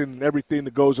tradition and everything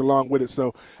that goes along with it.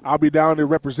 So I'll be down there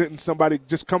representing somebody.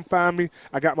 Just come find me.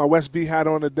 I got my West V hat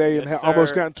on today and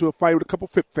almost got into a fight with a couple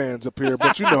FIP fans up here,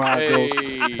 but you know how it goes.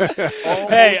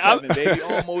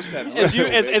 Almost heaven.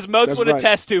 As Moats would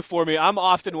attest to for me, I'm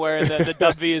often wearing the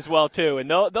Dub V as well, too. And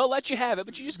they'll let you have it,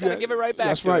 but you just got to give it right back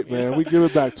That's to right, them, man. We give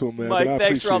it back to them, man. Mike,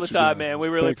 thanks for all the time, man. We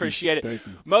really appreciate it. Thank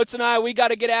you. Moats and I, we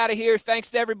got to get out of here.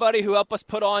 Thanks to everybody who helped us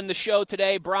put on the show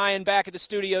today. Brian back at the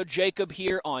studio, Jacob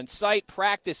here on site.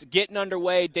 Practice getting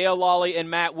underway. Dale Lawley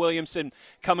and Matt Williamson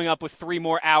coming up with 3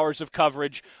 more hours of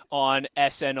coverage on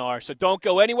SNR. So don't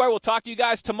go anywhere. We'll talk to you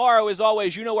guys tomorrow. As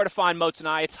always, you know where to find Moats and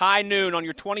I. It's high noon on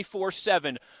your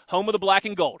 24/7 home of the black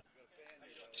and gold.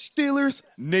 Steelers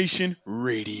Nation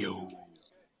Radio.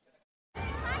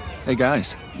 Hey,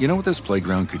 guys, you know what this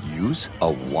playground could use? A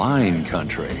wine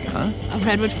country, huh? A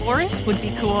redwood forest would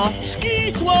be cool. Ski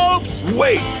slopes!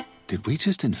 Wait! Did we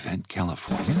just invent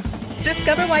California?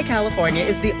 Discover why California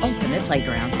is the ultimate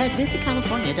playground at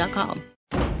visitcalifornia.com.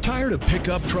 Tired of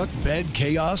pickup truck bed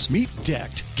chaos? Meet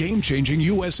Decked. Game-changing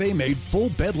USA-made full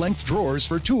bed-length drawers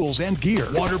for tools and gear.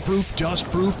 Waterproof,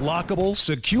 dust-proof, lockable,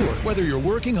 secure. Whether you're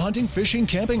working, hunting, fishing,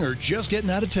 camping, or just getting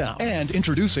out of town. And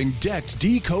introducing Decked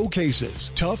Deco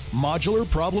cases. Tough, modular,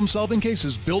 problem-solving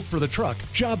cases built for the truck,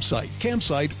 job site,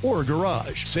 campsite, or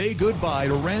garage. Say goodbye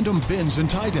to random bins and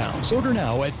tie-downs. Order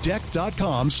now at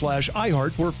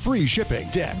decked.com/iHeart for free shipping.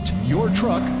 Decked. Your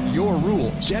truck, your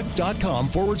rules.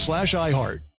 Decked.com/iHeart.